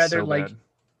I would memory is rather so like, bad.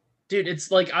 dude,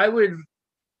 it's like I would,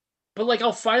 but like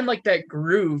I'll find like that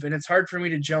groove and it's hard for me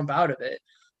to jump out of it.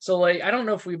 So like I don't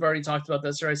know if we've already talked about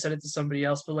this or I said it to somebody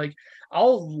else, but like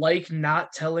I'll like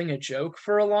not telling a joke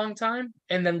for a long time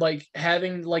and then like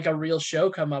having like a real show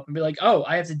come up and be like, "Oh,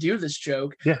 I have to do this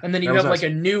joke." Yeah, And then that you was have like us. a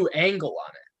new angle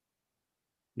on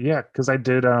it. Yeah, because I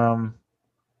did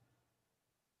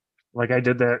like I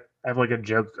did that. I have like a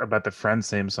joke about the Friends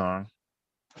theme song,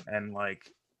 and like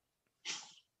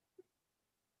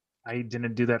I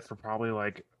didn't do that for probably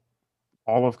like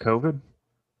all of COVID.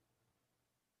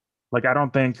 Like I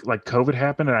don't think like COVID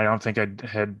happened, and I don't think I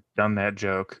had done that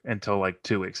joke until like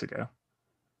 2 weeks ago.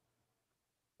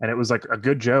 And it was like a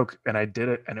good joke, and I did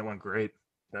it, and it went great.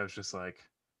 I was just like,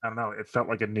 I don't know, it felt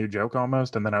like a new joke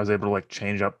almost, and then I was able to like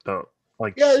change up the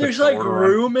like Yeah, switch there's the like order on.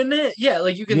 room in it. Yeah,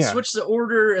 like you can Yeah, switch the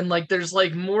order and like there's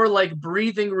like more like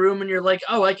breathing room and you're like,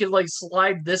 "Oh, I could like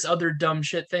slide this other dumb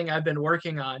shit thing I've been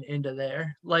working on into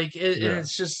there." Like and yeah,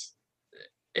 it's just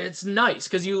it's nice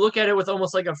because you look at it with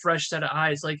almost like a fresh set of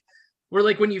eyes. Like where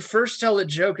like when you first tell a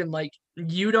joke and like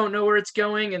you don't know where it's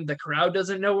going and the crowd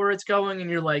doesn't know where it's going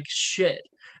and you're like, "Shit."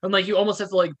 And like you almost have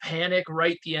to like panic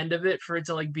right the end of it for it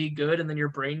to like be good and then your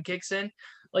brain kicks in.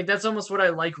 Like that's almost what I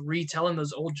like retelling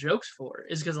those old jokes for,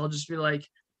 is because I'll just be like,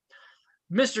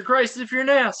 Mr. Christ, if you're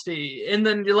nasty, and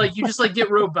then you're like, you just like get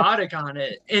robotic on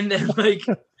it, and then like,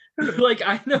 like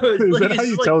I know, is like that how it's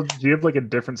you just like, tell? Do you have like a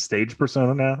different stage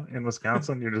persona now in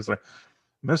Wisconsin? You're just like,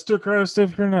 Mr. Crust,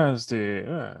 if you're nasty,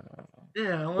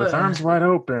 yeah, with arms wide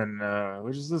open,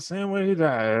 which is the same way he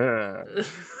died.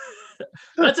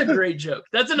 that's a great joke.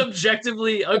 That's an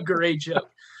objectively a great joke.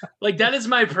 Like that is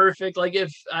my perfect. Like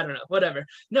if I don't know, whatever.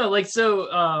 No, like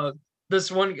so.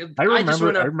 This one, I I just remember,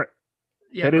 went I up. remember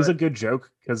Yeah, that go is a ahead. good joke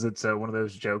because it's one of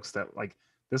those jokes that like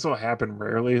this will happen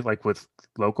rarely, like with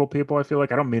local people. I feel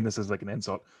like I don't mean this as like an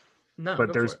insult, No, but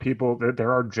go for there's it. people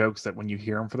there are jokes that when you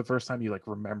hear them for the first time, you like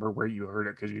remember where you heard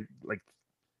it because you like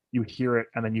you hear it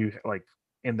and then you like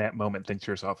in that moment think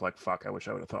to yourself like, "Fuck, I wish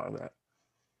I would have thought of that."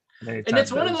 And And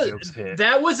it's anytime one of those the jokes hit,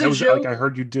 that was that a was like joke. I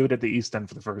heard you do it at the East End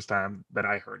for the first time that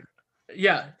I heard it,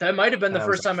 Yeah, that might have been the and I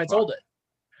was first like, time I "Fuck." told it.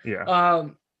 Yeah,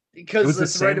 it Because was the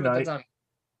that's right same about the night. time.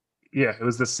 Yeah, it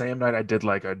was the same night I did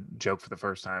like a joke for the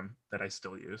first time that I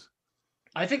still use.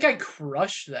 I think I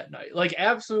crushed that night. Like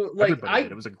absolute like Everybody did.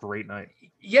 I It was a great night.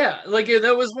 yeah, like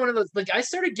that was one of those like I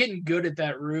started getting good at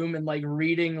that room and like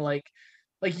reading like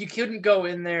you couldn't go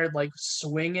in there like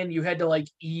swinging. You had to like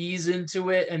ease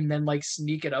into it and then like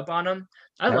sneak it up on them.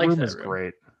 I That liked room that is room.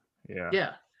 great. Yeah.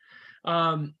 Yeah.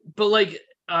 But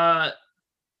uh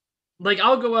like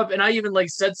I'll go up and I even like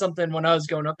said something when I was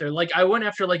going up there. Like I went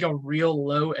after like a real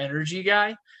low energy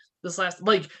guy this last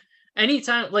like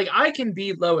anytime like I can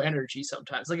be low energy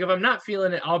sometimes. Like if I'm not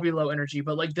feeling it, I'll be low energy.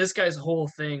 But like this guy's whole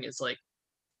thing is like,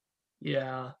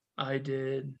 yeah, I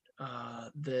did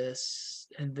this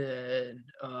and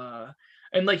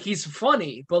like he's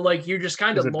funny, but like you're just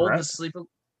kind Is of it lulled to Brett? sleep.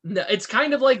 No, it's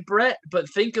kind of like Brett, but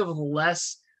think of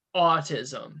less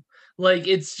autism. Like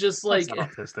it's just That's like not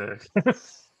autistic.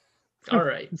 all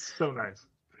right. It's so nice.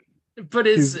 But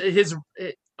He's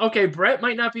okay, Brett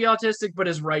might not be autistic, but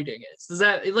his writing is. Does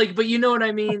that like? But you know what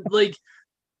I mean? Like,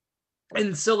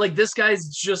 and so like this guy's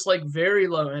just like very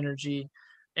low energy,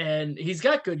 and he's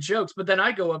got good jokes. But then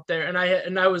I go up there and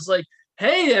I was like,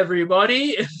 "Hey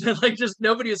everybody!" And then, like just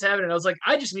nobody was having it. I was like,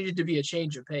 I just needed to be a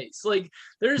change of pace. Like,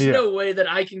 there's yeah. no way that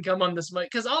I can come on this mic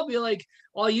because I'll be like,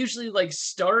 I'll usually like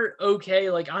start okay,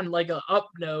 like on like a up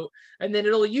note, and then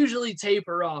it'll usually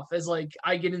taper off as like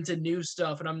I get into new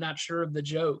stuff and I'm not sure of the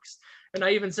jokes. And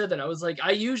I even said that I was like,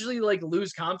 I usually like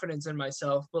lose confidence in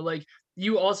myself, but like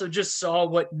you also just saw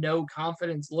what no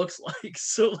confidence looks like.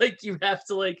 So like you have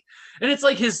to like and it's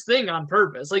like his thing on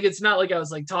purpose. Like it's not like I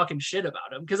was like talking shit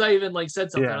about him because I even like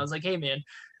said something. I Yeah. was like, hey man,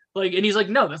 like and he's like,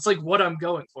 no, that's like what I'm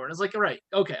going for. And it's like, all right,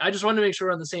 okay. I just want to make sure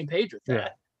we're on the same page with Yeah.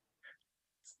 that.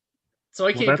 So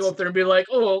I Well, can't go that's up there and be like,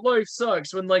 oh, life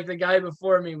sucks when like the guy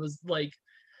before me was like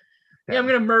Yeah, I'm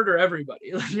gonna murder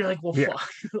everybody. Like, you're like, well, Yeah. fuck.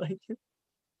 Like,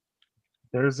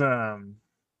 There's it's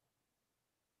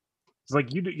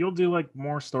like you'll do like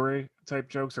more story type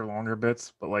jokes or longer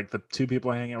bits, but like the two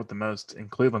people I hang out with the most in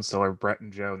Cleveland still are Brett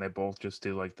and Joe, and they both just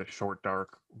do like the short,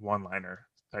 dark one-liner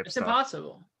type it's stuff.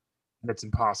 impossible. And it's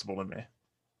impossible to me.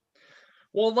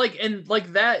 Well, like, and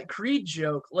like that Creed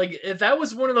joke, like if that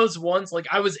was one of those ones, like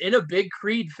I was in a big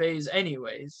Creed phase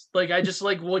anyways. Like I just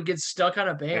like would get stuck on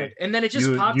a band, Hey, and then it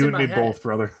just popped you in and my me head. both,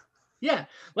 brother. Yeah,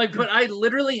 like, but I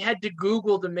literally had to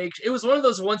Google to make. It was one of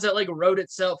those ones that like wrote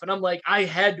itself, and I'm like, I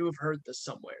had to have heard this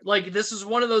somewhere. Like this is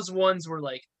one of those ones where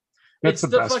like That's it's the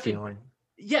the best fucking feeling.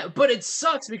 yeah, but it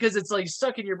sucks because it's like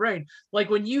stuck in your brain. Like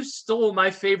when you stole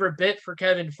my favorite bit for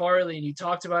Kevin Farley and you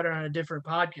talked about it on a different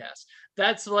podcast.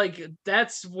 That's like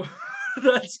that's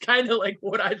that's kind of like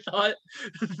what I thought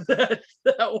that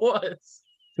was.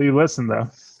 So you listen though.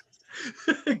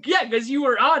 Yeah, because you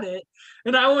were on it,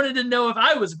 and I wanted to know if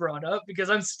I was brought up because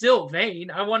I'm still vain.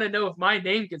 I want to know if my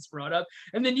name gets brought up,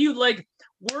 and then you like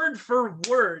word for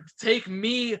word take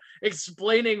me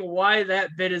explaining why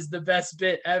that bit is the best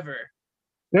bit ever.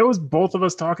 That was both of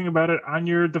us talking about it on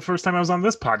the first time I was on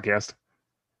this podcast.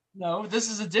 No, this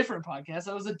is a different podcast.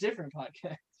 That was a different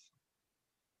podcast.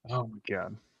 Oh my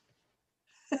god.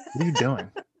 What are you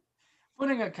doing?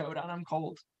 Putting a coat on. I'm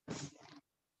cold. It's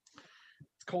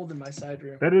cold in my side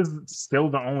room. That is still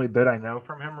the only bit I know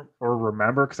from him or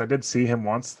remember because I did see him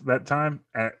once that time,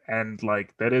 and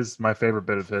like that is my favorite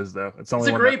bit of his though. It's the It's only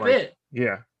a one great that like bit.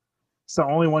 yeah, it's the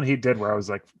only one he did where I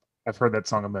was like, I've heard that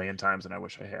song a million times and I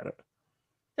wish I had it.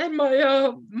 And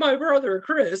my brother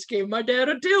Chris gave my dad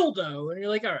a dildo, and you're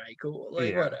like, all right, cool,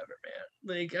 like Yeah. whatever, man.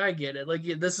 Like I get it. Like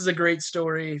this is a great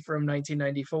story from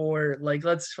 1994. Like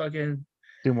let's fucking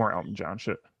Do more Elton John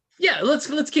shit. yeah, let's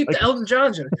keep Like, the Elton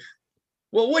John.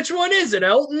 Well, which one is it,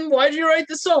 Elton? Why'd you write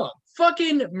the song?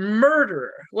 Fucking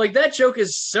murderer. Like that joke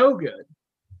is so good.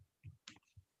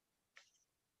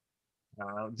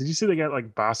 did you see they got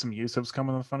like Bassem Youssef's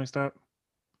coming on Funny Stop?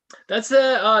 That's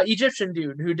the Egyptian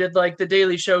dude who did like the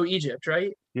Daily Show Egypt,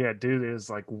 right? Yeah, dude is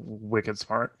like wicked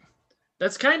smart.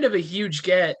 That's kind of a huge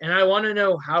get, and I want to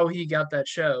know how he got that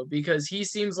show because he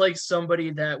seems like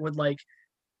somebody that would like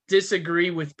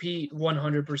disagree with Pete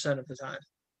 100% of the time.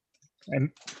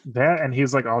 And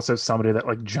he's like also somebody that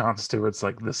like Jon Stewart's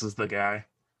like, this is the guy.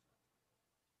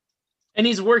 And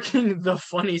he's working the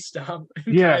Funny Stop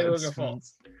in Yeah, Cuyahoga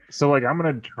Falls. so like I'm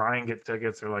gonna try and get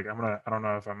tickets, or like I don't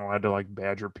know if I'm allowed to like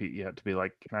badger Pete yet to be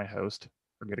like, can I host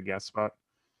or get a guest spot?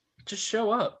 Just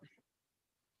show up.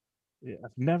 Yeah,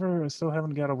 I still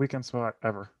haven't got a weekend spot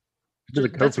ever. Did a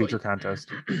That's co-feature what,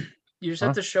 contest. you just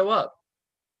have to show up.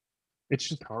 It's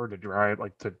just hard to drive,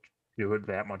 like to do it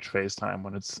that much FaceTime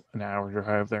when it's an hour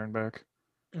drive there and back.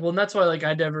 Well, and that's why like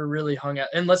I never really hung out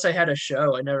unless I had a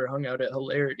show. I never hung out at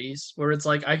Hilarities where it's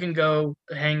like I can go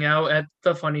hang out at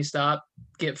the Funny Stop,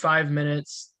 get 5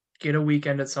 minutes, get a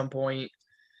weekend at some point,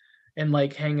 and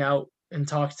like hang out and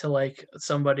talk to like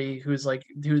somebody who's like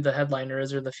who the headliner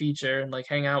is or the feature and like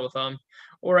hang out with them.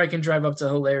 Or I can drive up to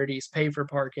Hilarities, pay for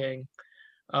parking,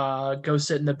 go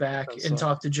sit in the back and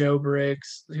talk to Joe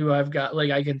Briggs, who I've got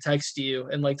like I can text you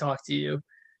and like talk to you.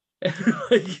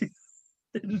 Like,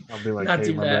 I'll be like, not hey,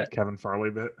 do remember that. that Kevin Farley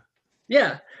bit?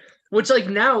 Yeah. Which like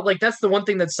now, like that's the one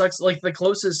thing that sucks. Like the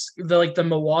closest, the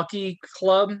Milwaukee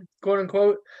club, quote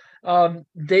unquote,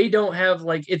 they don't have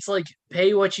like it's like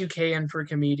pay what you can for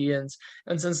comedians,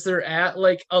 and since they're at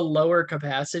like a lower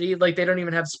capacity, like they don't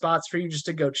even have spots for you just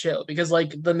to go chill because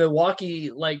like the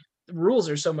Milwaukee like rules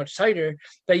are so much tighter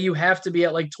that you have to be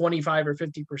at like 25 or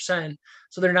 50%.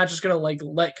 So they're not just gonna like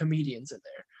let comedians in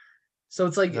there. So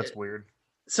it's like That's weird.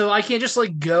 So I can't just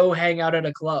like go hang out at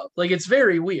a club. Like it's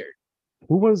very weird.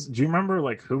 Do you remember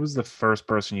like who was the first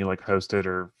person you like hosted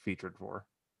or featured for?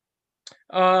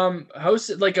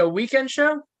 Hosted like a weekend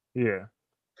show. Yeah.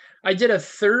 I did a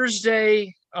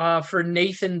Thursday for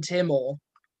Nathan Timmel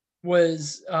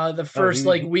was the first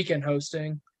like weekend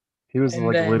hosting. He was And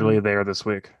like then, literally there this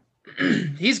week.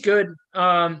 He's good.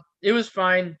 It was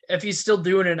fine. If he's still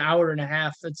doing an hour and a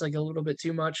half, that's like a little bit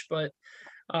too much. But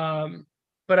I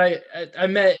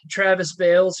met Travis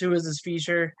Bales, who was his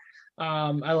feature.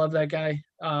 I love that guy.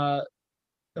 But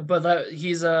that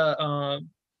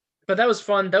was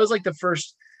fun. That was like the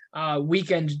first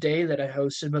weekend day that I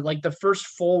hosted, but like the first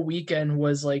full weekend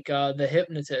was like the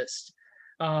hypnotist,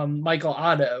 Michael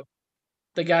Otto,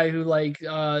 the guy who like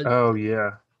oh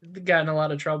yeah, got in a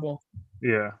lot of trouble.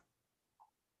 Yeah.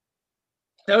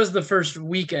 That was the first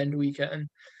weekend,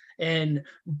 and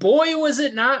boy was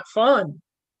it not fun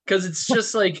because it's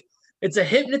just like it's a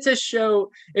hypnotist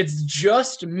show. It's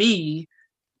just me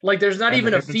Like there's not And the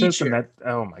even a hypnotist and feature. that.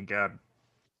 Oh my god.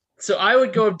 So I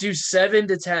would go up do 7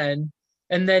 to 10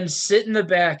 and then sit in the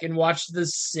back and watch the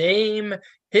same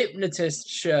hypnotist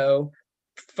show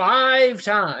 5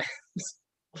 times.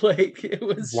 Like it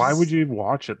was Why would just you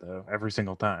watch it though every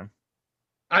single time?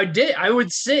 I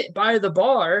would sit by the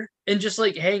bar and just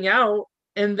like hang out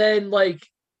and then like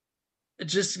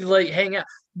just like hang out.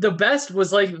 The best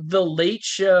was like the late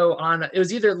show on it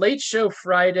was either late show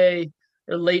Friday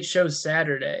or late show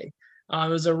Saturday. It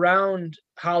was around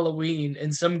Halloween,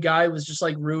 and some guy was just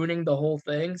like ruining the whole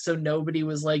thing, so nobody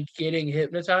was like getting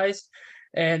hypnotized.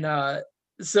 And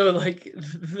so like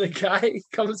the guy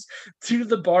comes to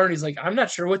the bar and he's like, I'm not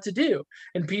sure what to do.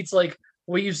 And Pete's like,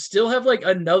 well, you still have like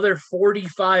another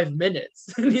 45 minutes.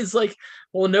 And he's like,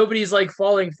 well, nobody's like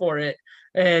falling for it.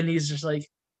 And he's just like,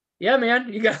 yeah,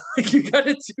 man, you got to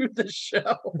do the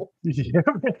show. Yeah.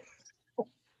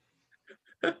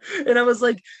 And I was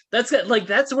like, that's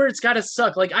where it's got to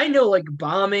suck. Like I know like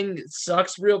bombing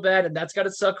sucks real bad, and that's got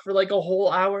to suck for like a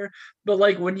whole hour. But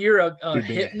like when you're a Dude,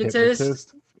 being a hypnotist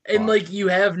hypnotist. and Fuck. like you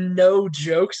have no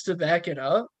jokes to back it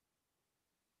up,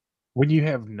 When you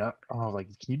have not, oh, like,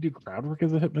 can you do crowd work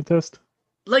as a hypnotist?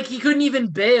 like he couldn't even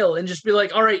bail and just be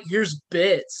like, all right, here's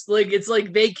bits. Like it's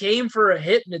like they came for a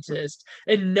hypnotist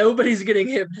and nobody's getting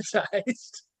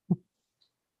hypnotized.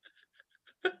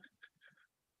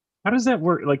 How does that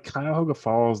work? Like Cuyahoga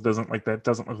Falls doesn't like that.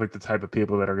 Doesn't look like the type of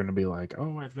people that are going to be like,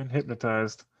 "Oh, I've been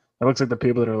hypnotized." It looks like the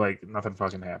people that are like, "Nothing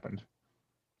fucking happened."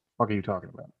 What are you talking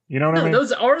about? You know what I No, mean?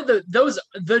 those are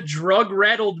the drug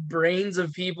rattled brains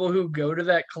of people who go to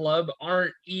that club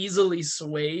aren't easily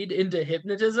swayed into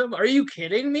hypnotism. Are you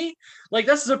kidding me? Like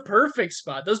that's the perfect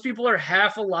spot. Those people are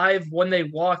half alive when they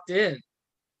walked in.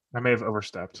 I may have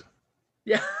overstepped.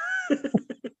 Yeah.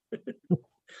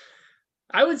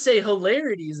 I would say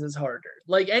hilarities is harder.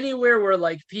 Like anywhere where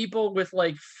like people with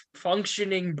like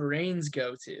functioning brains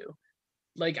go to.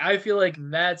 Like I feel like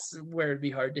that's where it'd be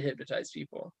hard to hypnotize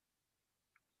people.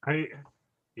 I,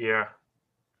 yeah,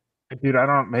 dude. I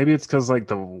don't. Maybe it's because like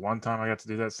the one time I got to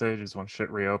do that stage is when shit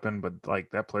reopened, but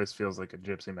like that place feels like a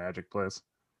gypsy magic place.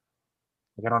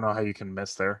 Like I don't know how you can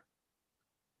miss there,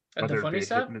 At the whether it funny be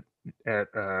stop? hypnot at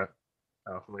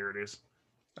oh, hilarities.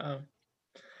 Oh.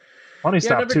 Funny Yeah, I've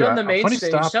stop never too. done the main Funny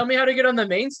stage. stop. Tell me how to get on the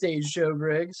main stage, Joe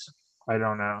Briggs. I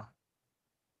don't know.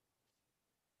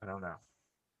 I don't know.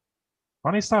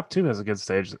 Funny Stop too has a good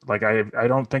stage. Like I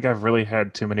don't think I've really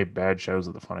had too many bad shows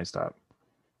at the Funny Stop.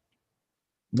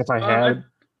 And if I I had,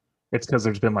 it's because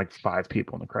there's been like 5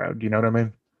 people in the crowd. You know what I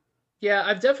mean? Yeah,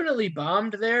 I've definitely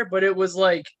bombed there, but it was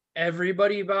like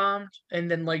everybody bombed, and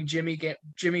then like Jimmy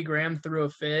Graham threw a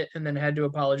fit, and then had to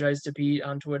apologize to Pete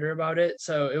on Twitter about it.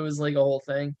 So it was like a whole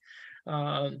thing.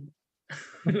 Um,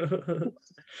 it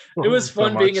was So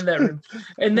fun being much. in that room,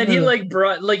 and then he like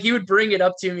brought like he would bring it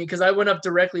up to me because I went up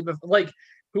directly before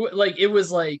like it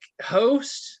was like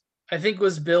host I think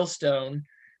was Bill Stone,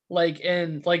 like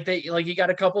and like they like he got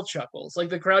a couple chuckles, like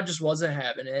the crowd just wasn't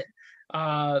having it.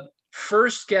 Uh,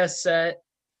 First guest set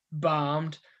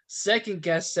bombed. Second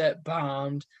guest set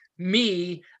bombed.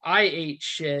 Me, I ate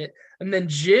shit. And then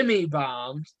Jimmy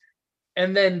bombed.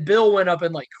 And then Bill went up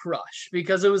and like crushed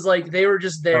because it was like they were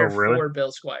just Oh there really? for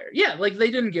Bill Squire. Yeah, like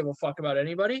they didn't give a fuck about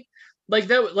anybody. Like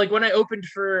that, like when I opened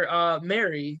for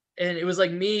Mary, and it was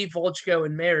like me, Volchko,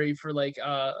 and Mary for like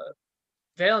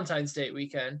Valentine's Day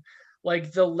weekend,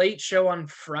 like the late show on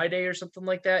Friday or something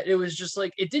like that. It was just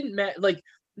like it didn't matter. Like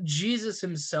Jesus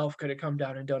himself could have come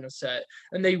down and done a set,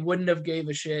 and they wouldn't have gave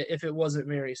a shit if it wasn't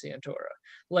Mary Santora.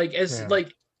 Yeah.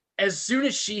 Like as soon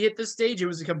as she hit the stage, it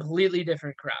was a completely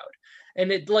different crowd. And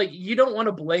it like you don't want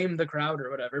to blame the crowd or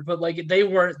whatever, but like they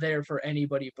weren't there for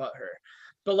anybody but her.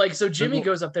 But like, so Jimmy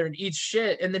goes up there and eats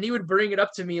shit, and then he would bring it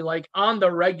up to me like on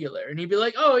the regular, and he'd be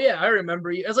like, "Oh yeah, I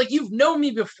remember you." I was like, "You've known me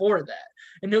before that,"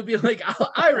 and he'll be like,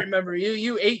 I remember you.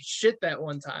 You ate shit that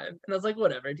one time," and I was like,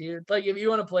 "Whatever, dude. Like, if you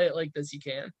want to play it like this, you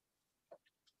can."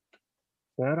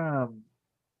 That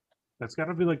that's got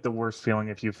to be like the worst feeling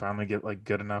if you finally get like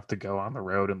good enough to go on the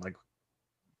road and like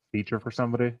feature for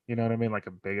somebody. You know what I mean? Like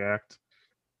a big act,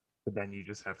 but then you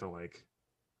just have to like,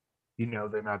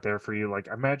 they're not there for you. Like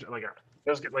imagine like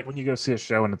like when you go see a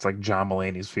show and it's like John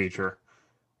Mulaney's feature.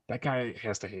 That guy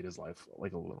has to hate his life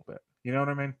like a little bit. You know what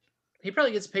I mean? He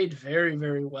probably gets paid very,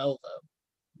 very well though.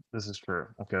 This is true.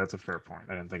 Okay, that's a fair point.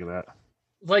 I didn't think of that.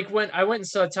 Like when I went and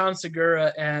saw Tom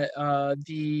Segura at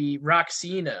the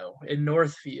Roxino in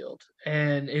Northfield,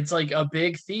 and it's like a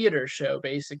big theater show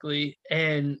basically,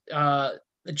 and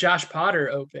Josh Potter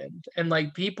opened, and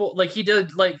like people like he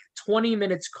did like 20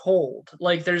 minutes cold,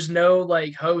 like there's no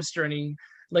like host or any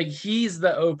Like he's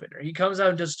the opener. He comes out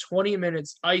and does 20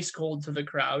 minutes ice cold to the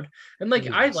crowd. And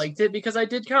like I Yes. liked it because I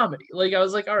did comedy. Like I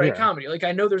was like, all right, Yeah. comedy. Like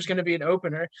I know there's gonna be an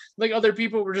opener. Like other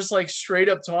people were just like straight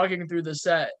up talking through the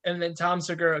set, and then Tom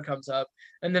Segura comes up,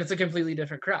 and then it's a completely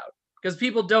different crowd. Because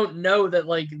people don't know that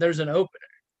like there's an opener.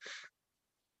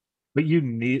 But you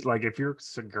need, like, if you're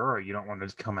Segura, you don't want to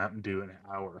just come out and do an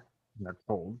hour and they're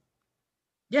cold.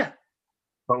 Yeah.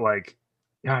 But like,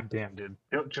 god damn, dude,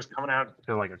 just coming out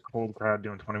to like a cold crowd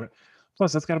doing 20 minutes.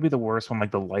 Plus, that's got to be the worst when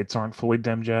like the lights aren't fully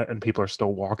dimmed yet and people are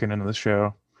still walking into the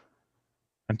show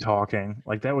and talking.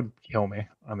 Like that would kill me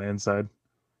on the inside.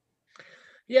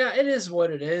 Yeah, it is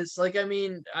what it is. Like, I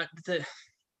mean,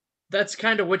 that's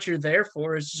kind of what you're there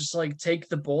for, is just like take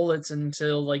the bullets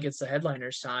until like it's the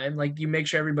headliner's time. Like you make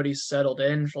sure everybody's settled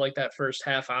in for like that first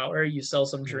half hour. You sell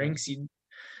some drinks,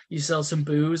 you sell some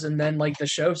booze, and then like the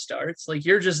show starts. Like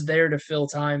you're just there to fill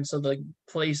time so the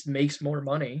place makes more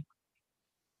money.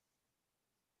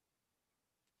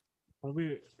 How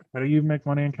do you make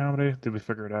money in comedy? Did we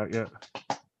figure it out yet?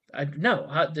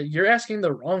 No, you're asking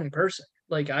the wrong person.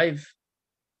 Like I've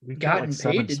We've got gotten like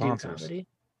 7 paid to do sponsors. comedy.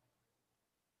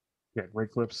 We got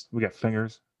Great Clips. We got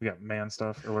Fingers. We got Man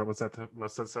Stuff. Or what's that?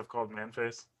 What's that stuff called? Man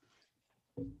Face.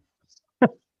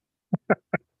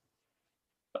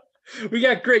 We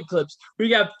got Great Clips. We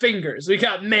got Fingers. We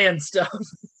got Man Stuff.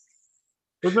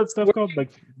 What's that stuff called?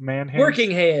 Like Man Hands.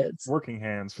 Working Hands. Working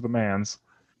Hands for the mans.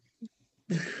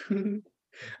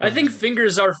 I think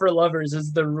Fingers are for lovers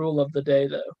is the rule of the day,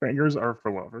 though. Fingers are for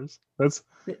lovers.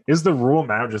 Is the rule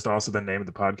now just also the name of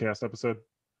the podcast episode?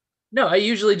 No, I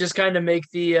usually just kind of make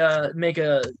that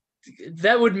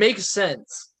would make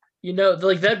sense. You know,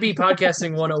 like that'd be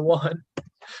podcasting 101.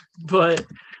 But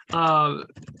are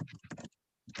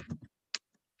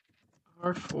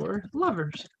for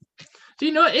lovers. Do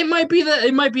you know it might be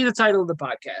the title of the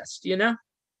podcast, you know?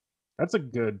 That's a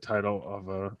good title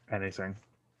of anything.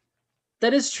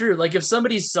 That is true. Like if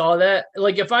somebody saw that,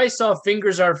 like if I saw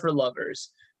Fingers Are for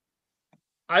Lovers,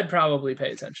 I'd probably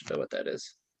pay attention to what that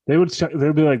is.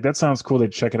 They'd be like, that sounds cool.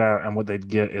 They'd check it out, and what they'd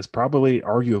get is probably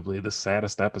arguably the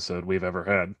saddest episode we've ever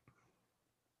had.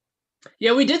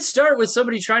 Yeah, we did start with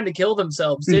somebody trying to kill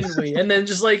themselves, didn't we? And then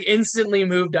just like instantly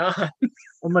moved on.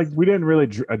 I'm like, we didn't really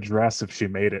address if she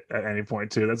made it at any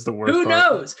point, too. That's the worst Who part.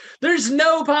 knows? There's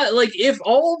no like if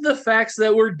all the facts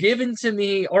that were given to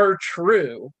me are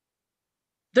true,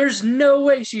 there's no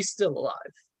way she's still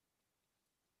alive.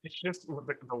 It's just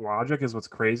the logic is what's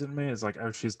crazy to me is like,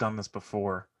 oh, she's done this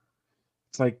before.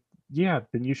 It's like, yeah,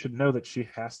 then you should know that she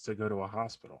has to go to a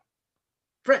hospital.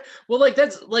 Right. Well, like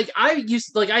that's like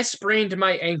I sprained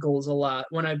my ankles a lot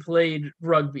when I played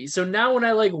rugby. So now when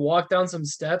I like walk down some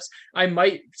steps, I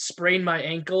might sprain my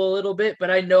ankle a little bit,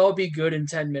 but I know I'll be good in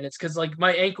 10 minutes because like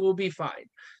my ankle will be fine.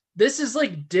 This is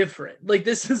like different. Like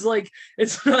this is like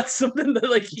it's not something that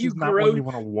like you grow. Not you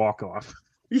want to walk off.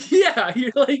 Yeah,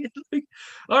 you're like,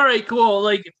 all right, cool.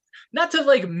 Like, not to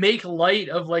like make light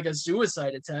of like a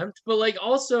suicide attempt, but like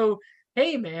also,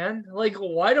 hey man, like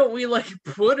why don't we like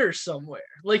put her somewhere?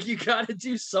 Like you got to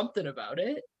do something about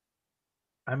it.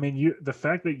 I mean, the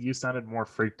fact that you sounded more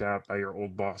freaked out by your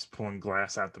old boss pulling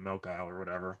glass out the milk aisle or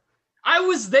whatever. I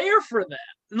was there for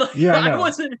that. Like, yeah, I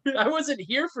wasn't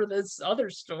here for this other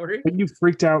story. But you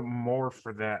freaked out more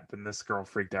for that than this girl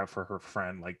freaked out for her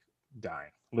friend like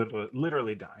dying,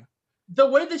 literally dying. The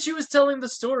way that she was telling the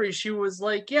story, she was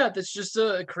like, yeah, that's just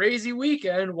a crazy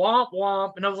weekend, womp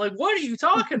womp. And I was like, what are you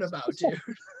talking about, dude?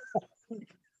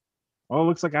 Well, it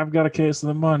looks like I've got a case of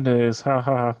the Mondays. Ha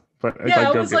ha. But yeah,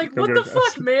 I was like, what the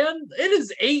fuck, man? It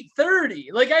is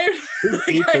 8:30. Like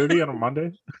 8:30 on a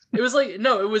Monday? It was like,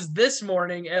 no, it was this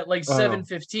morning at like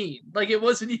 7:15. Like it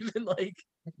wasn't even like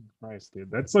nice,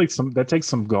 dude. That's like that takes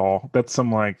some gall. That's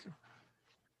some like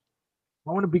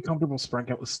I want to be comfortable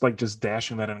sprinkling like just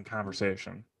dashing that in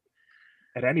conversation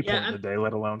at any point in the day,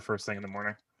 let alone first thing in the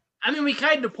morning. I mean, we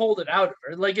kind of pulled it out of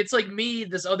her. Like, it's like me,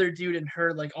 this other dude, and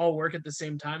her, like, all work at the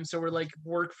same time. So we're, like,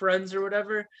 work friends or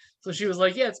whatever. So she was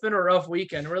like, yeah, it's been a rough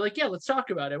weekend. And we're like, yeah, let's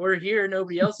talk about it. We're here.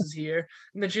 Nobody else is here.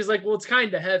 And then she's like, well, it's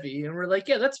kind of heavy. And we're like,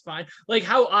 yeah, that's fine. Like,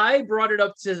 how I brought it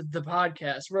up to the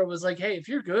podcast where it was like, hey, if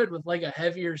you're good with, like, a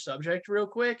heavier subject real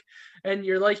quick, and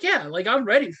you're like, yeah, like, I'm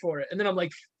ready for it. And then I'm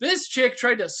like, this chick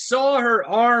tried to saw her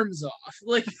arms off.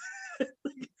 Like...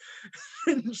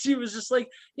 And she was just like,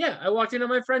 yeah, I walked in on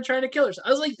my friend trying to kill her.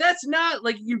 I was like, that's not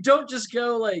like, you don't just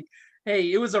go like,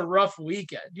 hey, it was a rough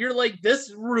weekend. You're like,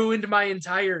 this ruined my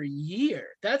entire year.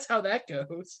 That's how that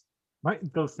goes.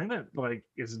 The thing that like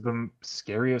is the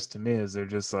scariest to me is they're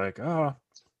just like, oh,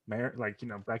 like, you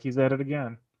know, Becky's at it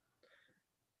again.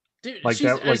 Dude, like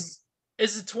that, like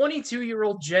is a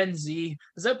 22-year-old Gen Z.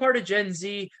 Is that part of Gen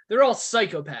Z? They're all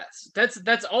psychopaths.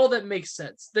 That's all that makes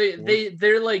sense. They're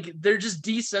just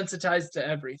desensitized to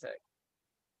everything.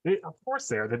 Of course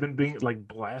they are. They've been being like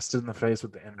blasted in the face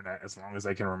with the internet as long as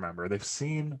they can remember. They've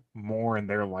seen more in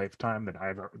their lifetime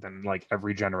than like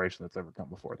every generation that's ever come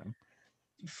before them.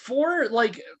 For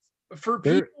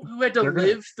They're people who had to they're gonna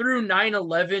live through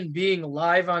 9/11 being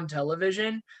live on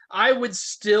television, I would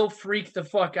still freak the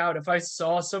fuck out if I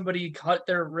saw somebody cut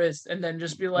their wrist and then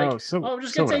just be like, so "Oh, I'm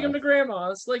just so gonna would take him I. to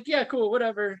grandma's." Like, yeah, cool,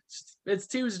 whatever. It's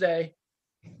Tuesday.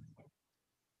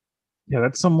 Yeah,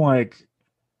 that's some like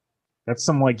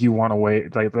you want to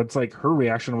wait. Like that's like her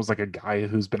reaction was like a guy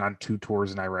who's been on 2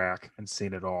 tours in Iraq and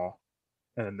seen it all.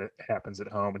 And it happens at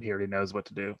home and he already knows what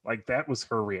to do. Like that was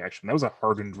her reaction. That was a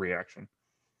hardened reaction.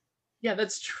 Yeah,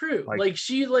 that's true. Like,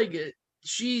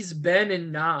 She's been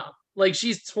in Nam. Like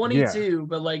she's yeah. 22,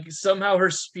 but like somehow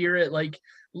her spirit like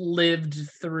lived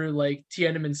through like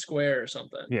Tiananmen Square or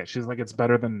something. Yeah, she's like, it's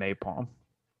better than napalm.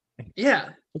 Yeah.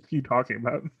 What are you talking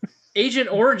about? Agent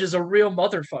Orange is a real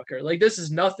motherfucker. Like this is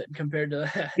nothing compared to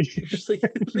that. Just like,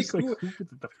 Just like, who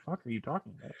the fuck are you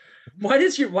talking about? why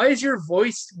is your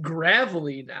voice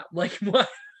gravelly now? Like what?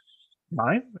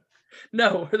 Mine?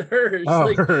 No, hers. Oh,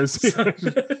 Like, hers.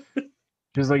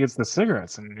 She's like, it's the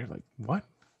cigarettes, and you're like, what?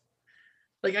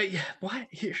 like what?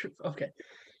 Okay.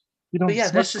 You don't But yeah,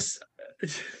 smoke. that's just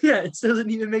yeah, it doesn't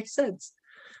even make sense.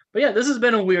 But yeah, this has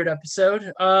been a weird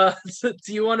episode. So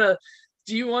do you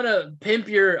wanna pimp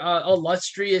your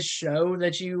illustrious show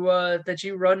that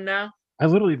you run now? I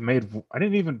literally I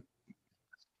didn't even.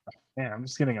 Man, I'm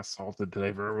just getting assaulted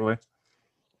today verbally.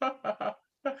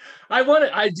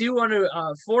 I do want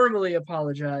to formally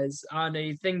apologize on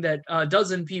a thing that a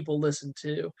dozen people listen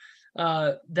to.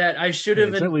 That I should Yeah,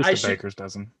 have it's at least I a should baker's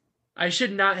dozen. I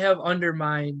should not have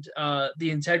undermined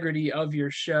the integrity of your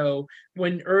show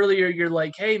when earlier you're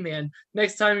like, hey man,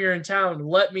 next time you're in town,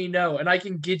 let me know and I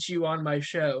can get you on my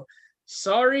show.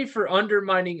 Sorry for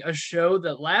undermining a show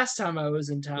that last time I was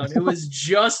in town, it was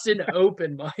just an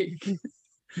open mic.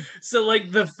 So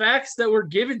like the facts that were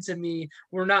given to me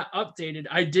were not updated.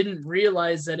 I didn't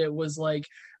realize that it was like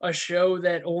a show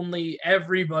that only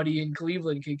everybody in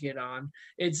Cleveland could get on.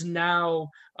 It's now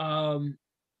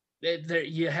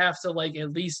you have to like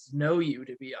at least know you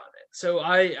to be on it. So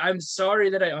I'm sorry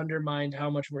that I undermined how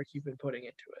much work you've been putting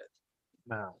into it.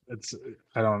 No,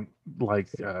 I don't like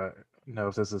know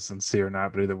if this is sincere or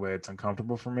not, but either way, it's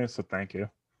uncomfortable for me. So thank you.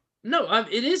 No,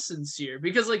 it is sincere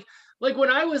because like when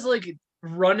I was like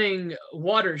running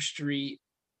Water Street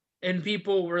and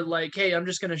people were like, "Hey, I'm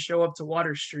just gonna show up to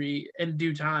Water Street and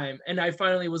do time," and I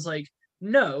finally was like,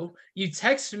 "No, you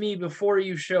text me before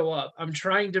you show up. I'm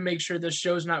trying to make sure this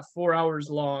show's not 4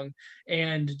 hours long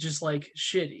and just like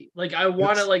shitty. Like I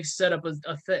want to That's like set up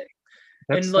a thing."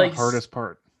 And that's the like hardest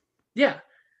part. yeah,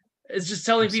 it's just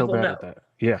I'm telling so people bad no. at that.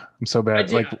 Yeah, I'm so I bad.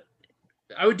 do. Like,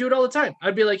 I would do it all the time.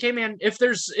 I'd be like, "Hey man, if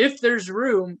there's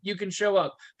room, you can show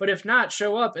up. But if not,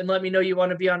 show up and let me know you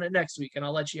want to be on it next week, and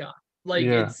I'll let you on." Like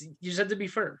yeah, you just have to be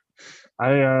firm. I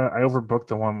overbooked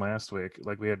the one last week.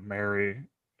 Like we had Mary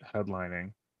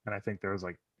headlining, and I think there was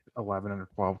like 11 or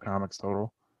 12 comics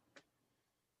total,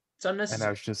 It's and I unnecessary.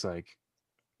 was just like,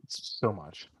 it's so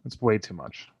much. It's way too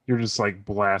much. You're just like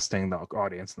blasting the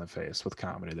audience in the face with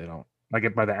comedy. They don't like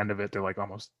it. By the end of it, they're like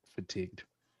almost fatigued.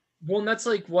 Well, and that's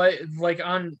like what like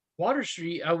on Water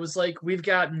Street, I was like, we've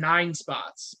got 9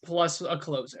 spots plus a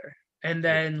closer. And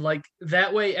Yeah. then like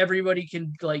that way everybody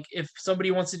can like if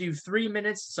somebody wants to do 3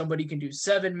 minutes, somebody can do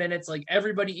 7 minutes. Like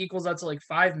everybody equals out to like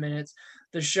 5 minutes.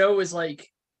 The show is like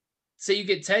say you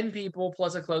get 10 people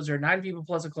plus a closer, 9 people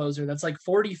plus a closer, that's like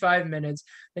 45 minutes.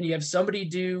 Then you have somebody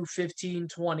do 15,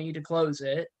 20 to close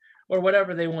it or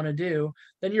whatever they want to do.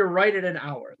 Then you're right at an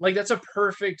hour. Like that's a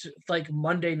perfect like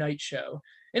Monday night show.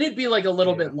 And it'd be like a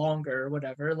little Yeah. bit longer or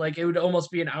whatever. Like it would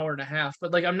almost be an hour and a half.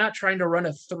 But like I'm not trying to run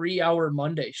a 3 hour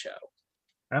Monday show.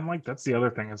 And like that's the other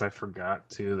thing is I forgot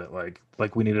too that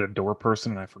like we needed a door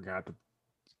person and I forgot that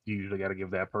you usually got to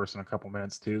give that person a couple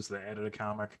minutes too. So they added a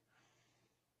comic,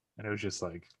 and it was just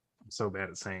like I'm so bad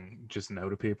at saying just no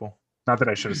to people. Not that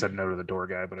I should have said no to the door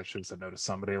guy, but I should have said no to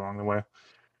somebody along the way.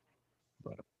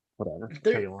 But whatever, that's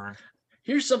how There you learn.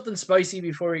 here's something spicy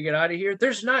before we get out of here.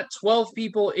 There's not 12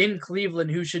 people in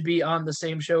Cleveland who should be on the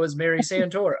same show as Mary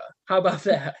Santora. How about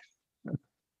that?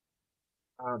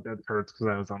 That hurts because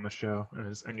I was on the show,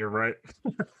 and you're right.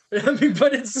 I mean,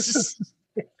 but it's just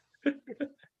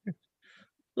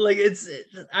like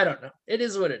I don't know. It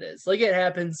is what it is. Like it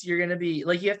happens. You're gonna be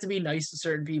like you have to be nice to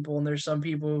certain people, and there's some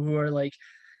people who are like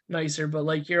nicer, but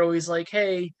like you're always like,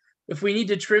 hey, if we need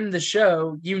to trim the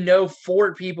show,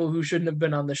 4 people who shouldn't have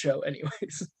been on the show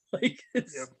anyways. Like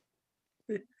it's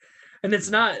and it's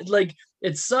not like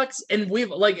it sucks. And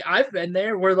I've been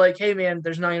there where like, hey man,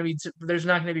 there's not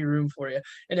gonna be room for you.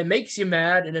 And it makes you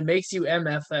mad and it makes you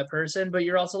MF that person, but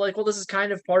you're also like, well, this is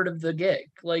kind of part of the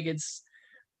gig. Like it's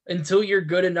until you're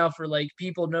good enough or like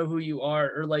people know who you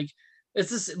are, or like it's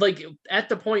just like at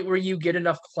the point where you get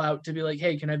enough clout to be like,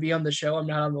 hey, can I be on the show? I'm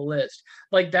not on the list.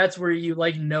 Like that's where you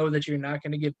like know that you're not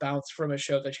going to get bounced from a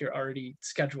show that you're already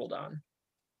scheduled on.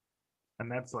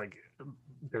 And that's like,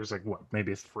 there's like what,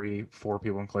 maybe 3-4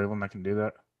 people in Cleveland that can do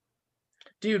that.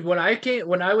 Dude, when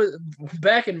I was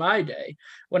back in my day,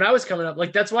 when I was coming up,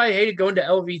 like that's why I hated going to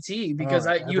LVT because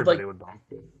you'd like, would bump.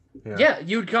 yeah,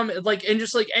 you'd come like, and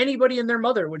just like anybody and their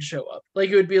mother would show up. Like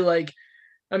it would be like,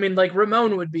 I mean, like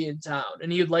Ramon would be in town and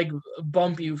he'd like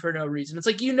bump you for no reason. It's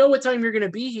like, you know what time you're going to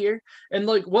be here. And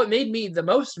like what made me the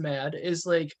most mad is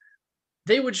like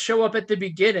they would show up at the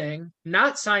beginning,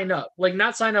 not sign up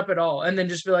at all. And then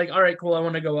just be like, all right, cool. I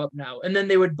want to go up now. And then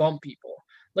they would bump people.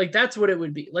 Like that's what it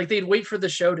would be. Like they'd wait for the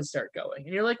show to start going.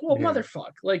 And you're like, well,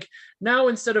 motherfuck. Like now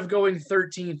instead of going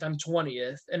 13th, I'm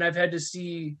 20th. And I've had to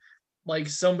see like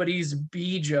somebody's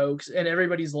B jokes and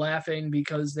everybody's laughing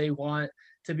because they want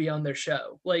to be on their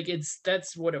show. Like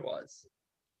that's what it was.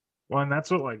 Well, and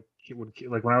that's what like it would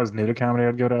like when I was new to comedy,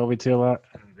 I'd go to LVT a lot,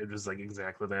 and it was like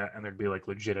exactly that. And there'd be like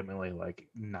legitimately like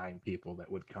 9 people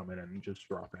that would come in and just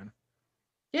drop in.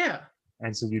 Yeah.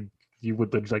 And so you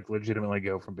would like legitimately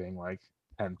go from being like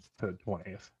 10th to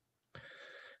 20th.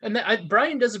 And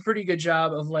Brian does a pretty good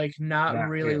job of like not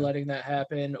really letting that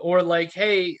happen, or like,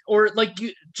 hey, or like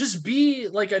you just be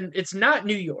like it's not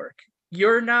New York.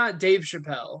 You're not Dave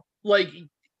Chappelle. Like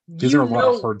these are a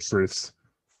lot of hard truths.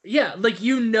 Yeah, like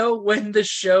when the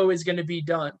show is going to be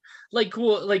done. Like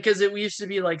cool, like because it used to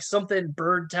be like something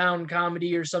Birdtown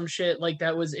comedy or some shit like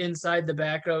that was inside the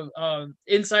back of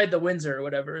inside the Windsor or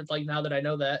whatever. Like now that I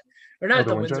know that, or not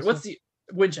the Windsor. What's the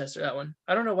Winchester? That one.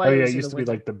 I don't know why. Oh yeah, it used to be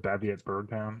like the Bevy at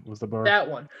Birdtown was the bar.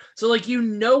 That one. So like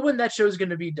when that show is going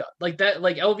to be done. Like that.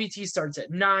 Like LVT starts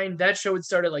at 9. That show would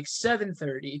start at like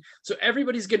 7:30. So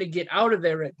everybody's going to get out of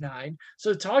there at 9.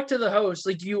 So talk to the host.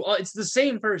 Like it's the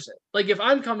same person. Like if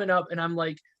I'm coming up and I'm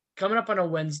like coming up on a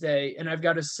Wednesday and I've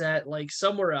got a set like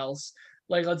somewhere else.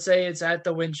 Like let's say it's at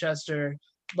the Winchester.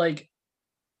 Like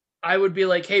I would be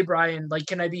like, hey, Brian, like,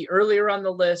 can I be earlier on the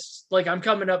list? Like, I'm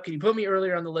coming up. Can you put me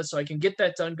earlier on the list so I can get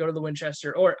that done, go to the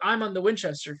Winchester? Or I'm on the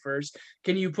Winchester first.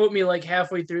 Can you put me like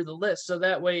halfway through the list? So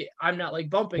that way I'm not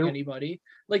like bumping anybody.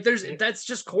 Like that's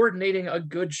just coordinating a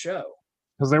good show.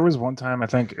 Because there was one time, I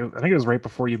think it was right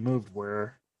before you moved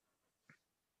where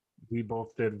we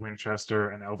both did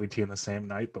Winchester and LVT in the same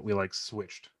night, but we like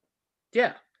switched.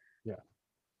 Yeah. Yeah.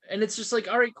 And it's just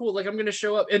like, all right, cool. Like I'm going to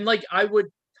show up. And like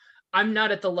I'm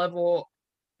not at the level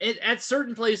at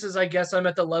certain places. I guess I'm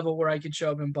at the level where I could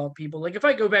show up and bump people. Like if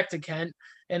I go back to Kent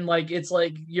and like it's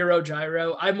like Euro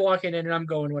Gyro, I'm walking in and I'm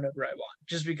going whenever I want,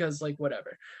 just because like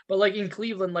whatever. But like in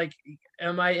Cleveland, like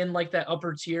am I in like that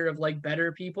upper tier of like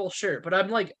better people? Sure, but I'm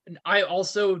like I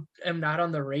also am not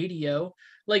on the radio.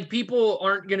 Like people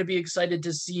aren't going to be excited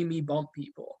to see me bump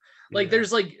people. Like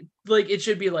there's like it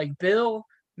should be like Bill,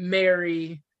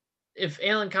 Mary. If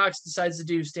Alan Cox decides to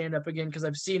do stand up again, because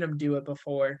I've seen him do it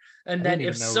before, and then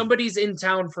if somebody's in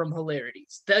town from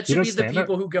Hilarities, that should be the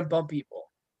people who can bump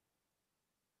people.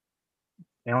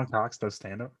 Alan Cox does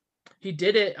stand up. He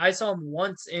did it. I saw him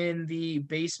once in the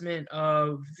basement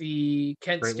of the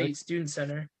Kent State Student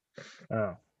Center.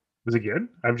 Oh, was it good?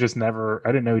 I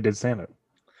didn't know he did stand up.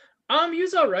 He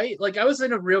was all right. Like I was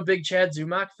in a real big Chad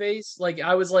Zumock phase. Like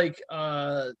I was like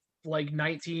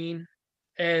 19.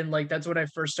 And like that's when I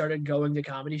first started going to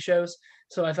comedy shows.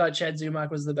 So I thought Chad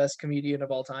Zumock was the best comedian of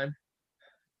all time.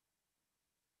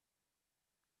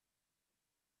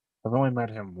 I've only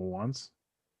met him once,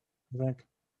 I think.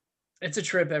 It's a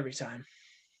trip every time.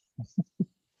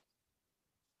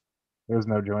 There was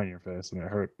no joy in your face and it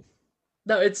hurt.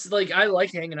 No, it's like I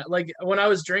like hanging out. Like when I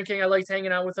was drinking, I liked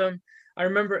hanging out with him. I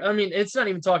remember, I mean, it's not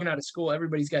even talking out of school.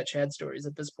 Everybody's got Chad stories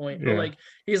at this point. Yeah. But like,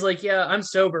 he's like, yeah, I'm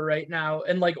sober right now.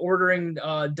 And like ordering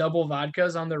double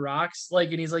vodkas on the rocks.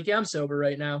 Like, and he's like, yeah, I'm sober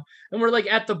right now. And we're like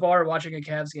at the bar watching a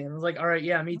Cavs game. I was like, all right,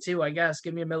 yeah, me too, I guess.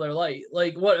 Give me a Miller Lite.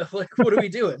 Like, what are we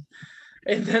doing?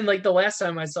 And then like the last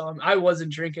time I saw him, I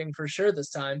wasn't drinking for sure this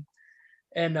time.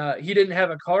 And he didn't have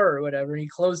a car or whatever. And he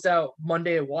closed out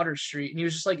Monday at Water Street. And he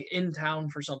was just like in town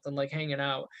for something, like hanging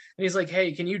out. And he's like,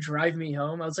 hey, can you drive me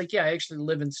home? I was like, yeah, I actually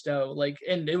live in Stowe. Like,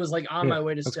 and it was like on my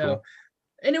way to Stowe. Cool.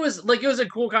 And it was a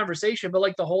cool conversation. But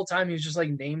like the whole time he was just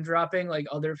like name dropping like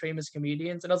other famous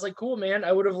comedians. And I was like, cool, man.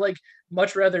 I would have like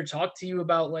much rather talked to you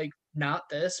about like not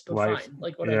this, but Life. fine,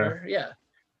 like whatever. Yeah.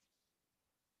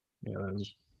 Yeah,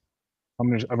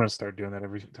 I'm gonna start doing that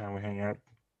every time we hang out.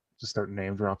 Just start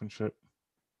name dropping shit.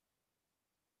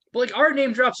 But like our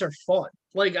name drops are fun.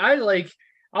 I'll Like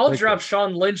drop that.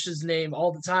 Sean Lynch's name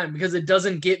all the time because it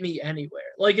doesn't get me anywhere.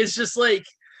 Like it's just like,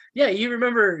 yeah, you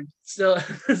remember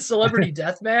Celebrity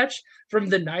Deathmatch from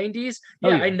the 90s? Oh,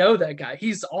 Yeah, yeah. I know that guy.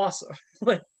 He's awesome.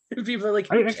 Like people are like,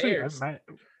 who cares?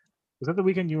 Was that the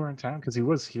weekend you were in town? Because he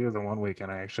was here the one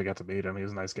weekend I actually got to meet him. He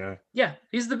was a nice guy. Yeah,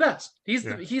 he's the best.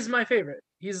 Yeah. He's my favorite.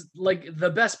 He's like the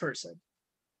best person.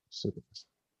 Super.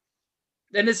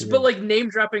 And it's Yeah. but like name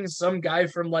dropping some guy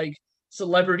from like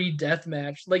Celebrity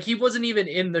Deathmatch. Like he wasn't even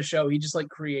in the show. He just like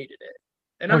created it.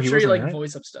 And Oh, I'm he sure he wasn't like in it?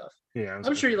 voice up stuff. Yeah,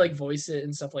 I'm sure he like voice it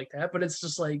and stuff like that. But it's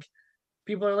just like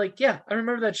people are like, yeah, I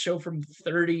remember that show from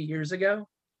 30 years ago.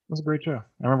 It was a great show.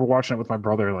 I remember watching it with my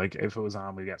brother. Like if it was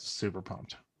on, we got super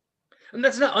pumped. And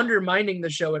that's not undermining the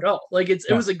show at all. Like it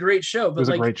was a great show, It but was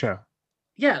like a great show.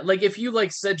 yeah, like if you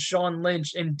like said Sean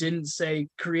Lynch and didn't say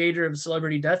creator of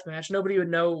Celebrity Deathmatch, nobody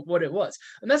would know what it was.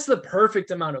 And that's the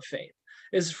perfect amount of fame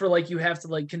is for like you have to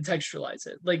like contextualize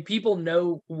it. Like people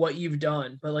know what you've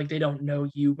done, but like they don't know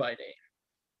you by name.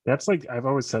 That's like I've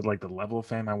always said. Like the level of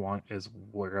fame I want is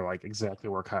where like exactly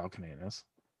where Kyle Kinane is.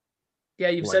 Yeah,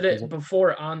 you've Like, said it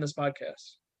before on this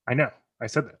podcast. I know. I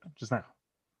said that just now.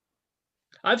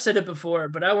 I've said it before,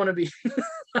 but I want to be.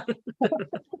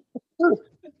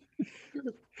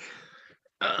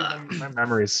 My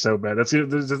memory is so bad. This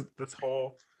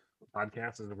whole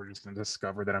podcast is that we're just going to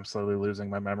discover that I'm slowly losing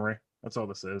my memory. That's all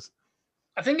this is.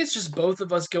 I think it's just both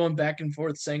of us going back and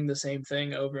forth saying the same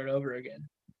thing over and over again.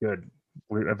 Good.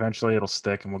 Eventually it'll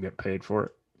stick and we'll get paid for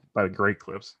it by the Great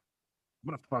Clips. I'm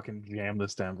going to fucking jam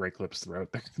this down Great Clips' throat.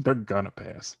 They're going to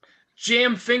pass.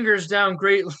 Jam fingers down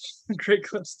Great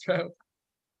Clips' throat.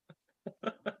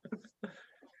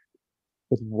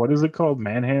 What is it called?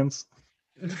 Man hands?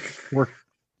 I'm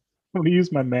going to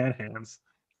use my man hands.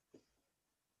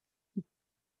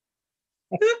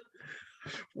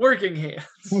 Working hands.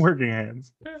 Working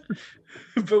hands.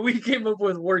 But we came up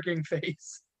with working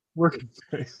face. Working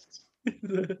face.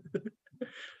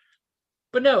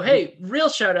 But no, hey, real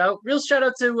shout out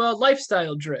to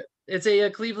Lifestyle Drip. It's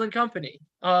a Cleveland company.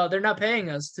 They're not paying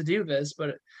us to do this,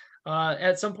 but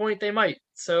at some point they might.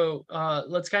 So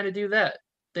let's kind of do that.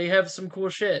 They have some cool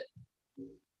shit.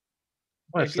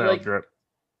 Lifestyle Drip.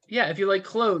 Yeah, if you like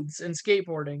clothes and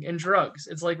skateboarding and drugs,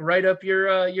 it's like right up your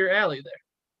alley there.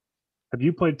 Have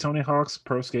you played Tony Hawk's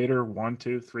Pro Skater 1,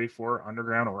 2, 3, 4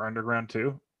 Underground or Underground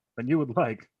 2? Then you would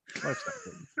like Lifestyle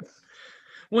Drip.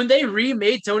 When they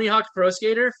remade Tony Hawk Pro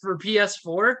Skater for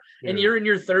PS4 and you're in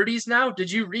your 30s now,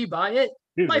 did you rebuy it?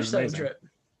 Dude, Lifestyle Drip.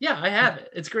 Yeah, I have it.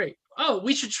 It's great. Oh,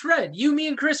 we should shred. You, me,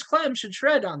 and Chris Clem should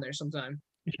shred on there sometime.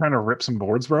 You trying to rip some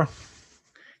boards, bro?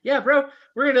 Yeah, bro.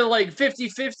 We're gonna like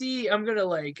 50-50. I'm gonna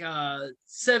like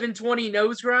 720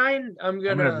 nose grind. I'm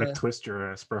gonna twist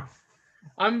your ass, bro.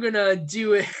 I'm gonna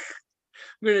do it.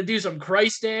 I'm gonna do some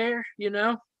Christ air, you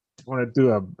know. I want to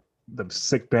do the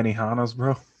sick Benihanas,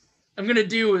 bro. I'm gonna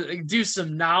do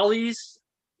some nollies.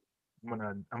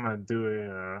 I'm gonna do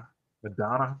a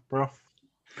Madonna, bro.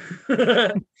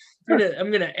 I'm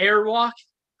gonna airwalk.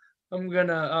 I'm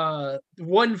gonna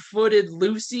one-footed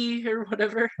Lucy or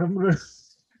whatever.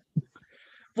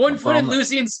 One-footed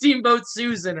Lucy and Steamboat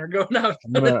Susan are going out.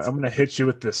 I'm gonna hit you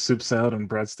with the soup salad and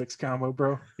breadsticks combo,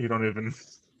 bro. You don't even.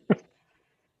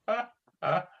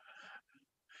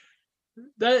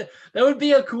 That would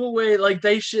be a cool way. Like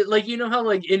they should, like you know how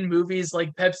like in movies,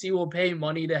 like Pepsi will pay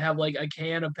money to have like a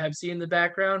can of Pepsi in the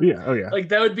background. Yeah, oh yeah. Like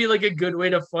that would be like a good way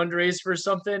to fundraise for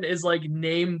something. Is like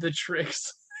name the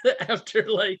tricks after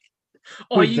like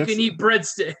all you can eat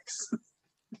breadsticks.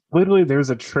 Literally, there's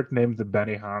a trick named the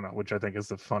Benihana, which I think is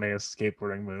the funniest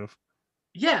skateboarding move.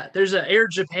 Yeah, there's an Air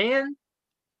Japan.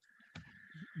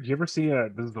 You ever see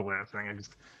this is the last thing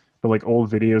but like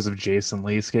old videos of Jason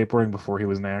Lee skateboarding before he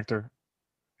was an actor?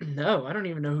 No, I don't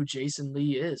even know who Jason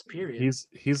Lee is, period.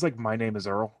 He's like My Name is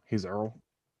Earl. He's Earl.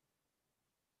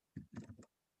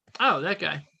 Oh, that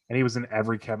guy. And he was in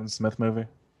every Kevin Smith movie.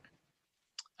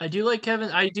 I do like Kevin.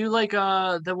 I do like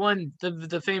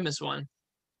the famous one.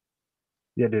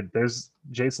 Yeah, dude. There's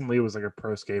Jason Lee was like a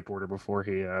pro skateboarder before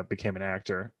he became an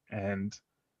actor, and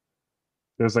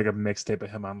there's like a mixtape of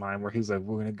him online where he's like,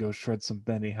 "We're gonna go shred some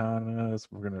Benihanas.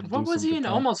 We're gonna." What was he in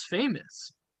Almost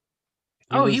Famous?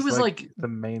 He was like the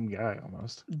main guy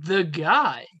almost. The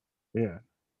guy. Yeah.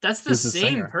 That's the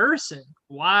same person.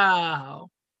 Wow.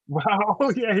 Wow.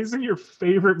 Yeah, he's in your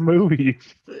favorite movie.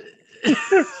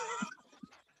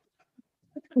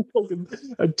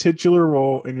 A titular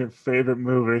role in your favorite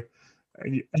movie.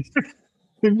 And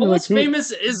You'd be like, Almost "Who-"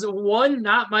 Famous is one,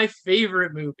 not my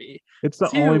favorite movie. It's the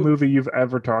only Two, movie you've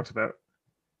ever talked about.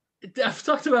 I've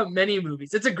talked about many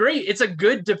movies. It's a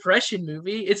good depression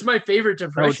movie. It's my favorite Oh,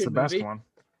 it's depression the best movie. one.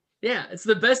 Yeah, it's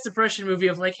the best depression movie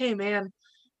of like, hey man,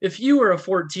 if you were a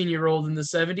 14-year-old in the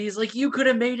 70s, like you could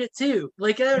have made it too.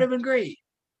 Like that would have been great.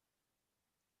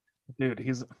 Dude,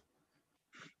 he's.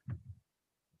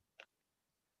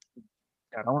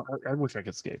 God, I wish I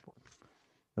could skateboard.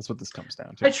 That's what this comes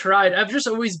down to. I tried. I've just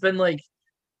always been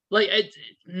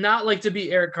not like to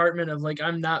be Eric Cartman of like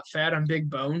I'm not fat, I'm big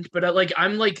boned, but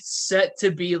I'm like set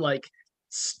to be like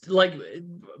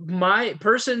my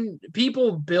person.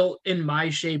 People built in my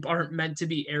shape aren't meant to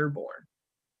be airborne.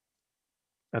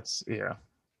 That's yeah.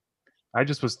 I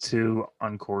just was too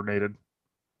uncoordinated.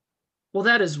 Well,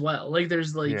 that as well. Like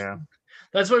there's like Yeah.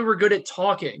 that's why we're good at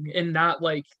talking and not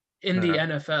like in the Yeah.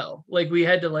 NFL. Like we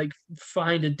had to like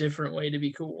find a different way to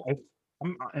be cool.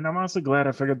 I'm honestly glad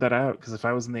I figured that out, because if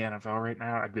I was in the NFL right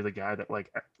now, I'd be the guy that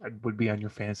like I would be on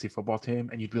your fantasy football team,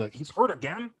 and you'd be like, he's hurt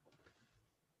again.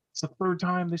 It's the third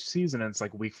time this season, and it's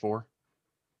like week 4.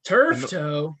 Turf the-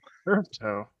 toe. Turf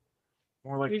toe.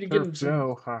 More like We need to get him turf some-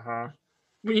 Joe, haha.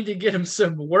 We need to get him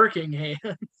some working hands.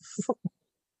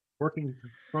 Working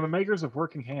from the makers of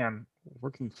Working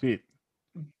Feet.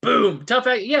 Boom. Tough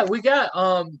act. Yeah, we got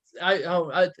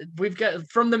we've got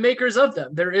from the makers of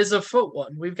them. There is a foot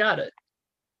one. We've got it.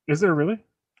 Is there really?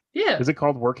 Yeah. Is it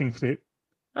called Working Feet?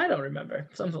 I don't remember.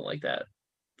 Something like that.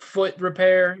 Foot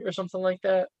repair or something like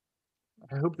that.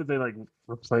 I hope that they like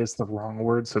replace the wrong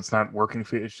word, so it's not Working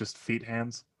Feet, it's just feet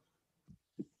hands.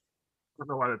 I don't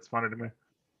know why that's funny to me.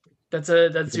 That's your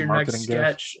next marketing gif.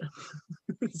 sketch.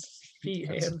 Feet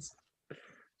hands. I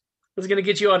was gonna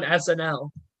get you on SNL.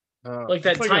 Like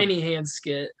that it's tiny hand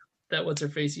skit that what's her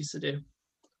face used to do.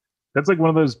 That's like one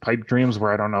of those pipe dreams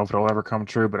where I don't know if it'll ever come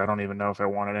true, but I don't even know if I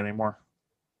want it anymore.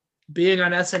 Being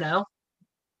on SNL,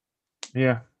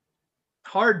 Yeah.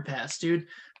 hard pass, dude.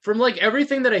 From like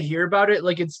everything that I hear about it,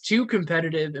 like it's too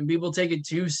competitive and people take it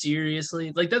too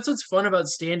seriously. Like that's what's fun about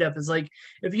stand up is like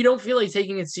if you don't feel like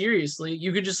taking it seriously,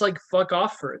 you could just like fuck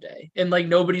off for a day. And like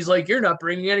nobody's like you're not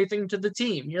bringing anything to the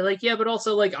team. You're like, yeah, but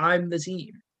also like I'm the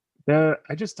team.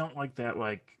 I just don't like that,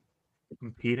 like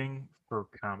competing for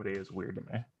comedy is weird to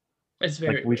me. It's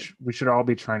very Like weird. we should all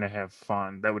be trying to have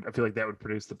fun. I feel like that would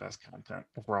produce the best content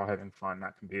if we're all having fun,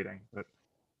 not competing. But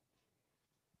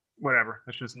whatever.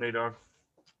 That's just me, dog.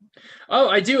 Oh,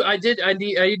 I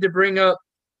need to bring up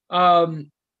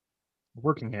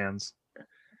Working hands.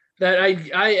 that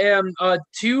I am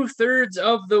 2/3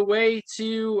 of the way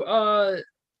to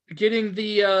getting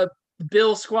the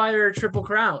Bill Squire Triple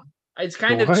Crown. It's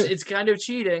kind of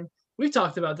cheating. We've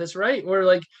talked about this, right? We're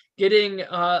like getting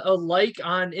a like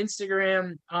on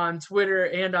Instagram, on Twitter,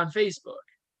 and on Facebook.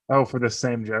 Oh, for the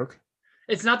same joke?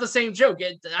 It's not the same joke.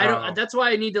 I don't. Oh. That's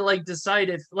why I need to like decide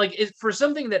if for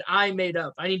something that I made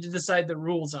up, I need to decide the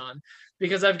rules on,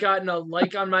 because I've gotten a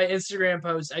like on my Instagram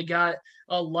post, I got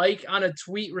a like on a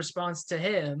tweet response to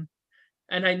him,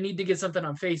 and I need to get something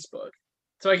on Facebook,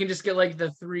 so I can just get like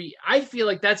the 3. I feel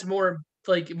like that's more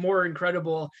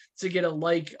incredible to get a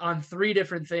like on 3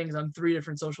 different things on 3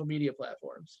 different social media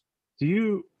platforms. Do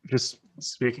you, just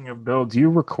speaking of Bill, do you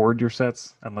record your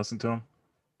sets and listen to them?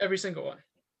 Every single one.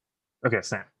 Okay,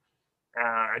 same.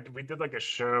 We did like a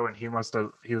show, and he was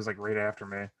like right after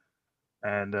me.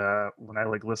 And when I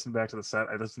like listened back to the set,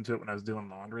 I listened to it when I was doing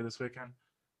laundry this weekend.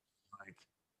 Like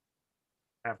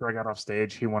after I got off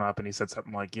stage, he went up and he said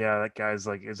something like, "Yeah, that guy's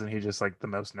like, isn't he just like the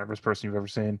most nervous person you've ever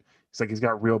seen?" He's like, he's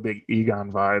got real big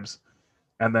Egon vibes.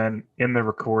 And then in the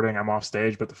recording, I'm off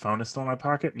stage, but the phone is still in my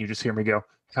pocket, and you just hear me go,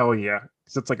 "Hell yeah!"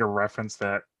 Because it's like a reference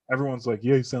that everyone's like,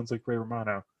 "Yeah, he sounds like Ray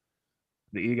Romano."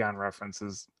 The Egon reference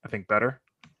is, I think, better.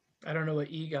 I don't know what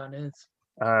Egon is.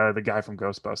 The guy from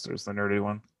Ghostbusters, the nerdy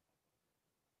one.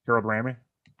 Harold Ramis.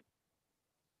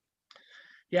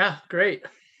 Yeah, great.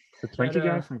 The Twinkie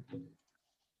guy from...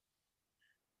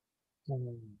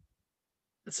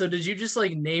 So did you just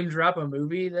like name drop a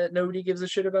movie that nobody gives a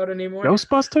shit about anymore?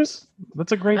 Ghostbusters?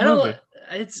 That's a great movie.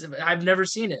 I've never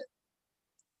seen it.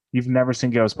 You've never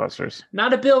seen Ghostbusters?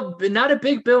 Not a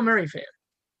big Bill Murray fan.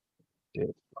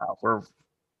 Dude, wow,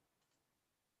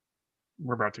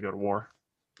 we're about to go to war.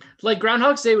 Like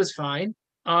Groundhog's Day was fine.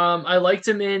 I liked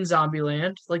him in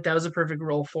Zombieland. Like that was a perfect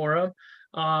role for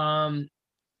him.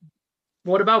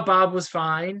 What About Bob was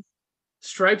fine.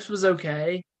 Stripes was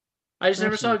okay. I just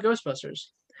never saw Ghostbusters.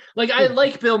 Like I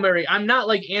like Bill Murray. I'm not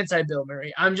like anti Bill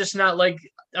Murray. I'm just not like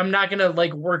I'm not gonna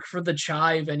like work for the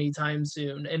Chive anytime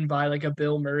soon and buy like a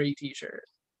Bill Murray t-shirt.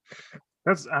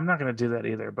 I'm not gonna do that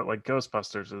either, but like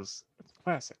Ghostbusters is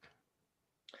classic.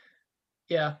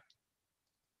 Yeah.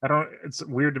 I don't. It's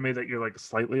weird to me that you're like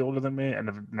slightly older than me and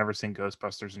have never seen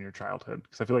Ghostbusters in your childhood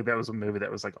because I feel like that was a movie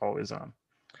that was like always on.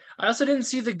 I also didn't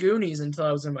see the Goonies until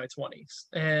I was in my 20s,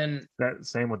 and That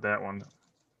same with that one.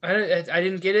 I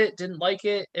didn't get it, didn't like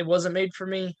it. It wasn't made for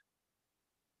me,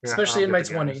 Yeah, I especially don't in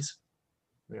get my the guys. 20s.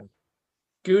 Yeah, that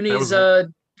Goonies, was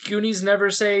one. Goonies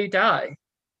never say die.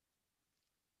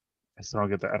 I still don't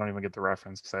get that. I don't even get the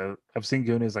reference because I've seen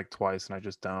Goonies like twice and I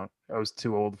just don't. I was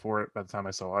too old for it by the time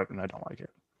I saw it and I don't like it.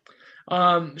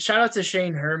 Shout out to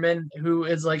Shane Herman, who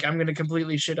is like, I'm gonna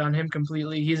completely shit on him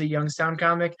completely. He's a Youngstown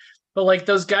comic. But like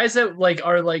those guys that like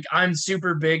are like I'm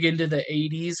super big into the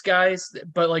 80s guys,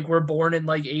 but like we're born in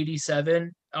like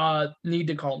 87, need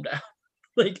to calm down.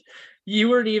 Like you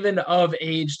weren't even of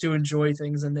age to enjoy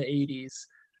things in the 80s,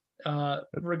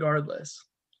 regardless.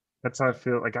 That's how I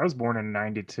feel. Like I was born in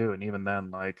 '92, and even then,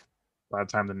 like by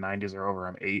the time the '90s are over,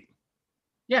 I'm 8.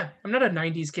 Yeah, I'm not a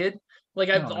 90s kid. Like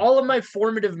No, man. all of my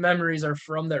formative memories are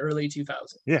from the early 2000s.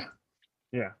 Yeah,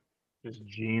 yeah. Just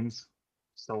jeans.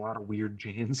 Just a lot of weird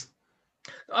jeans.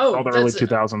 All Oh, the early that's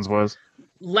 2000s was.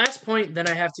 last point, then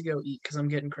I have to go eat because I'm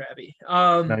getting crabby.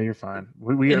 No, you're fine.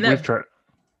 We In we've tried.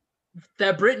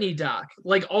 that Britney doc,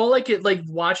 like all I could like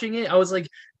watching it, I was like,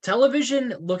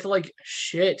 television looked like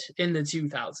shit in the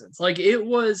 2000s. Like it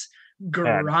was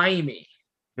Bad. grimy.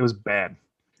 It was bad.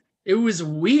 It was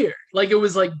weird. Like it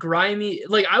was like grimy.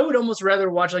 Like I would almost rather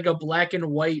watch like a black and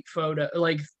white photo,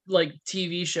 like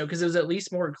TV show because it was at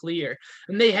least more clear.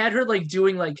 And they had her like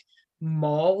doing like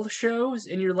mall shows,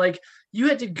 and you're like, you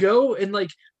had to go and like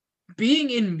being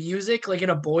in music, like in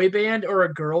a boy band or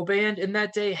a girl band in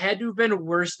that day, had to have been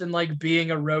worse than like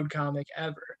being a road comic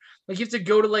ever. Like you have to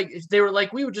go to like if they were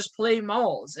like we would just play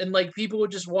malls and like people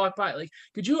would just walk by. Like,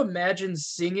 could you imagine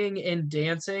singing and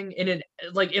dancing in an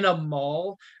like in a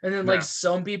mall and then like No,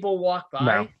 some people walk no, by?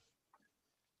 no.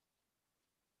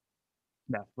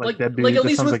 Like Like that'd like be. at That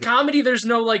least sounds with like comedy, there's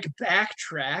no like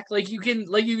backtrack. Like you can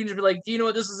just be like, do you know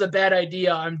what, this is a bad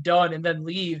idea, I'm done, and then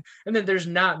leave. And then there's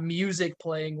not music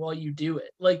playing while you do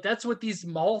it. Like that's what these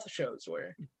mall shows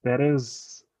were. that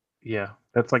is. Yeah,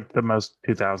 that's like the most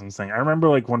 2000s thing. I remember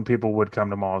like when people would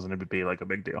come to malls and it would be like a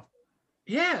big deal.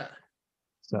 Yeah.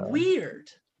 So Weird.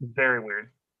 very weird.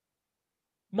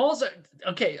 Malls are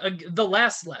okay. The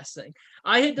last thing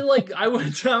I had to like, I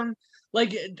went down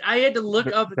like I had to look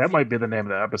up. That might be the name of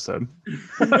the episode.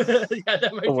 Yeah, that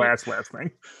The might be. last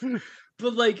thing.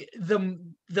 But like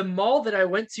the mall that I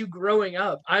went to growing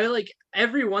up, I like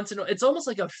every once in a while, it's almost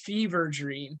like a fever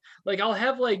dream. Like I'll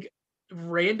have like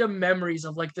random memories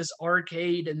of like this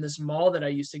arcade and this mall that I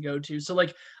used to go to. So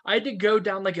like I had to go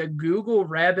down like a Google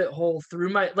rabbit hole through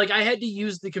my like I had to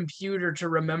use the computer to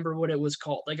remember what it was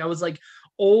called. Like I was like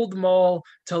Old Mall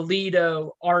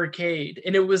Toledo Arcade,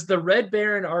 and it was the Red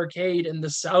Baron Arcade in the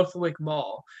Southwick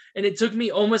Mall. And it took me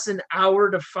almost an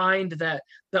hour to find that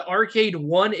the arcade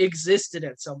one existed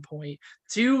at some point,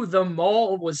 two, the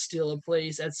mall was still a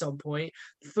place at some point,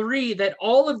 three, that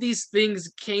all of these things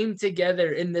came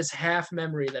together in this half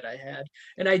memory that I had.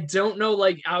 And I don't know,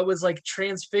 like I was like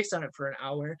transfixed on it for an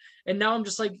hour. And now I'm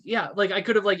just like, yeah, like I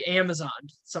could have like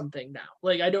Amazoned something now.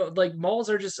 Like I don't like malls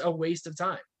are just a waste of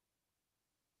time.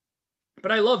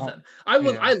 But I love Well, them.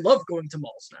 yeah. I love going to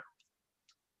malls now.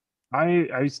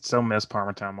 I still miss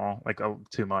Parmatown Mall like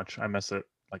too much. I miss it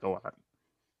like a lot.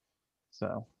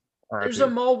 So There's a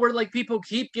RIP. mall where like people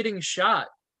keep getting shot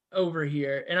over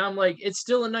here, and I'm like, it's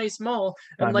still a nice mall,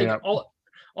 and Sign me like up.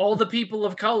 all the people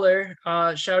of color,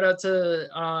 shout out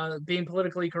to being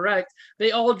politically correct,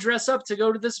 they all dress up to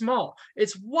go to this mall.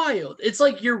 It's wild. It's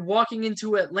like you're walking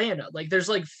into Atlanta. Like there's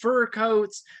like fur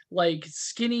coats, like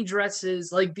skinny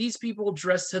dresses. Like these people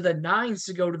dress to the nines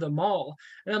to go to the mall,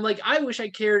 and I'm like, I wish I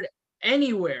cared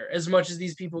anywhere as much as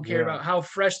these people care Yeah. about how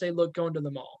fresh they look going to the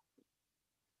mall.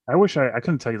 I wish I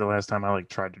couldn't tell you the last time I like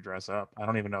tried to dress up. I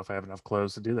don't even know if I have enough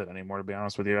clothes to do that anymore, to be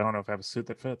honest with you. I don't know if I have a suit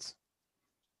that fits.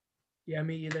 Yeah,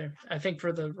 me either. I think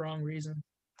for the wrong reason.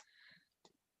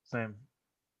 Same.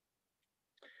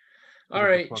 All What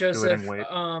the right, fuck Joseph. doing weight?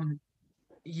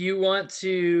 You want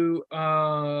to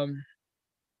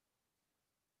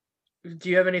do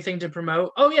you have anything to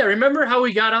promote? Oh yeah, remember how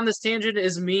we got on this tangent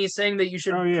is me saying that you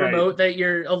should Oh yeah. promote that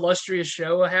your illustrious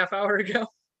show a half hour ago?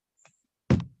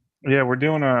 Yeah, we're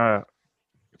doing a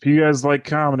if you guys like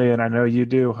comedy, and I know you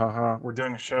do, haha, we're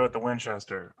doing a show at the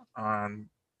Winchester on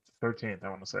the 13th, I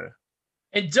want to say.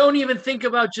 And don't even think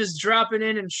about just dropping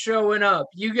in and showing up.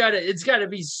 It's gotta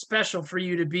be special for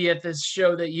you to be at this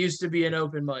show that used to be an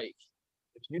open mic.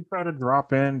 If you try to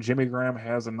drop in, Jimmy Graham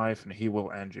has a knife and he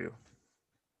will end you.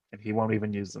 And he won't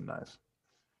even use the knife.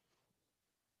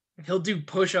 He'll do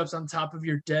push-ups on top of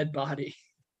your dead body.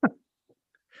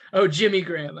 Oh, Jimmy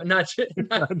Graham, not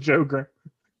Joe Graham.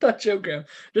 not Joe Graham.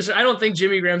 Just I don't think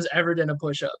Jimmy Graham's ever done a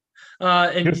push up. He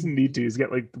And doesn't need to. He's got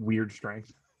like weird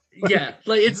strength. yeah,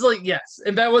 like it's like yes,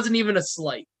 and that wasn't even a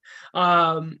slight.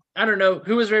 I don't know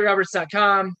who was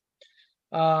RayRoberts.com.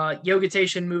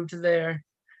 Yogatation moved there.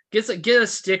 Get a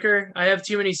sticker. I have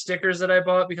too many stickers that I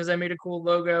bought because I made a cool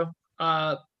logo.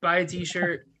 Buy a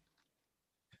t-shirt.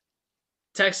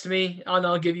 Text me and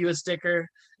I'll give you a sticker.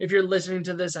 If you're listening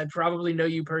to this, I probably know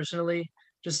you personally.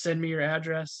 Just send me your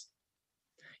address.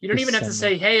 You don't Just even have to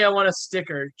send say, hey, I want a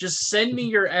sticker. Just send me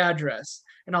your address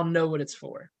and I'll know what it's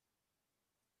for.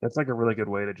 That's like a really good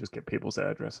way to just get people's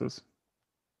addresses.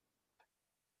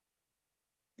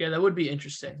 Yeah, that would be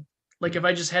interesting. Like if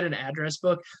I just had an address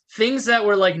book, things that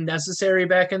were like necessary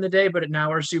back in the day, but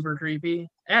now are super creepy.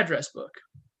 Address book.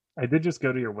 I did just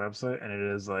go to your website, and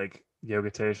it is like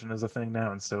yogatation is a thing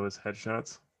now, and so is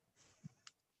headshots.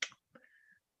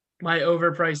 My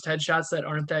overpriced headshots that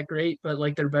aren't that great, but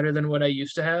like they're better than what I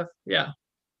used to have. Yeah. I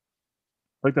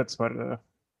like that sweater though.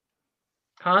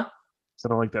 Huh? So I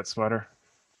don't like that sweater.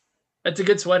 That's a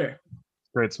good sweater.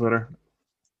 Great sweater.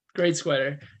 Great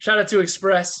sweater. Shout out to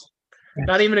Express.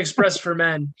 Not even Express for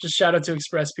men. Just shout out to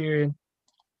Express, period.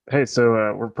 Hey, so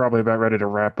we're probably about ready to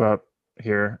wrap up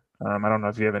here. I don't know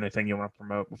if you have anything you want to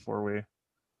promote before we.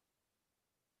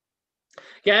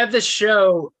 Yeah, I have this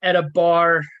show at a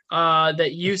bar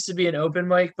that used to be an open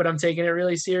mic, but I'm taking it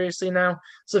really seriously now.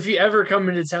 So if you ever come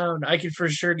into town, I can for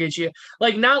sure get you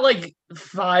like not like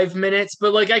 5 minutes,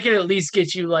 but like I can at least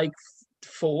get you like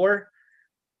 4.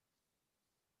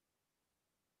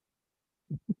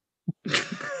 I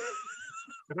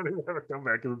don't even have a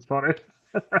comeback because it's funny.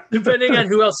 Depending on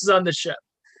who else is on the show.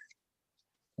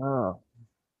 Oh.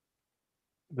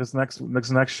 This next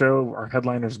show, our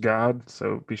headliner's God,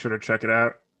 so be sure to check it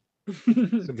out.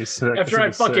 Be sick. After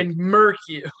I fucking murk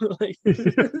you. Like,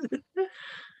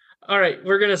 all right,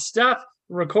 we're gonna stop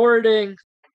recording.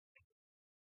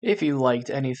 If you liked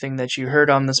anything that you heard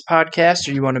on this podcast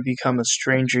or you want to become a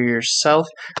stranger yourself,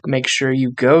 make sure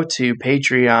you go to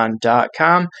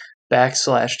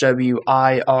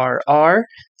patreon.com/WIRR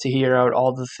to hear out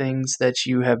all the things that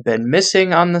you have been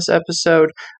missing on this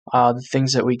episode, the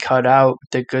things that we cut out,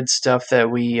 the good stuff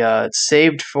that we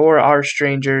saved for our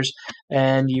strangers,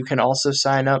 and you can also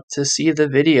sign up to see the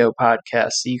video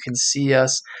podcast so you can see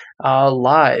us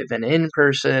live and in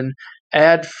person,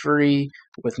 ad-free,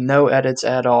 with no edits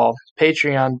at all.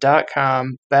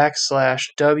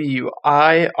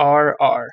 Patreon.com/WIRR.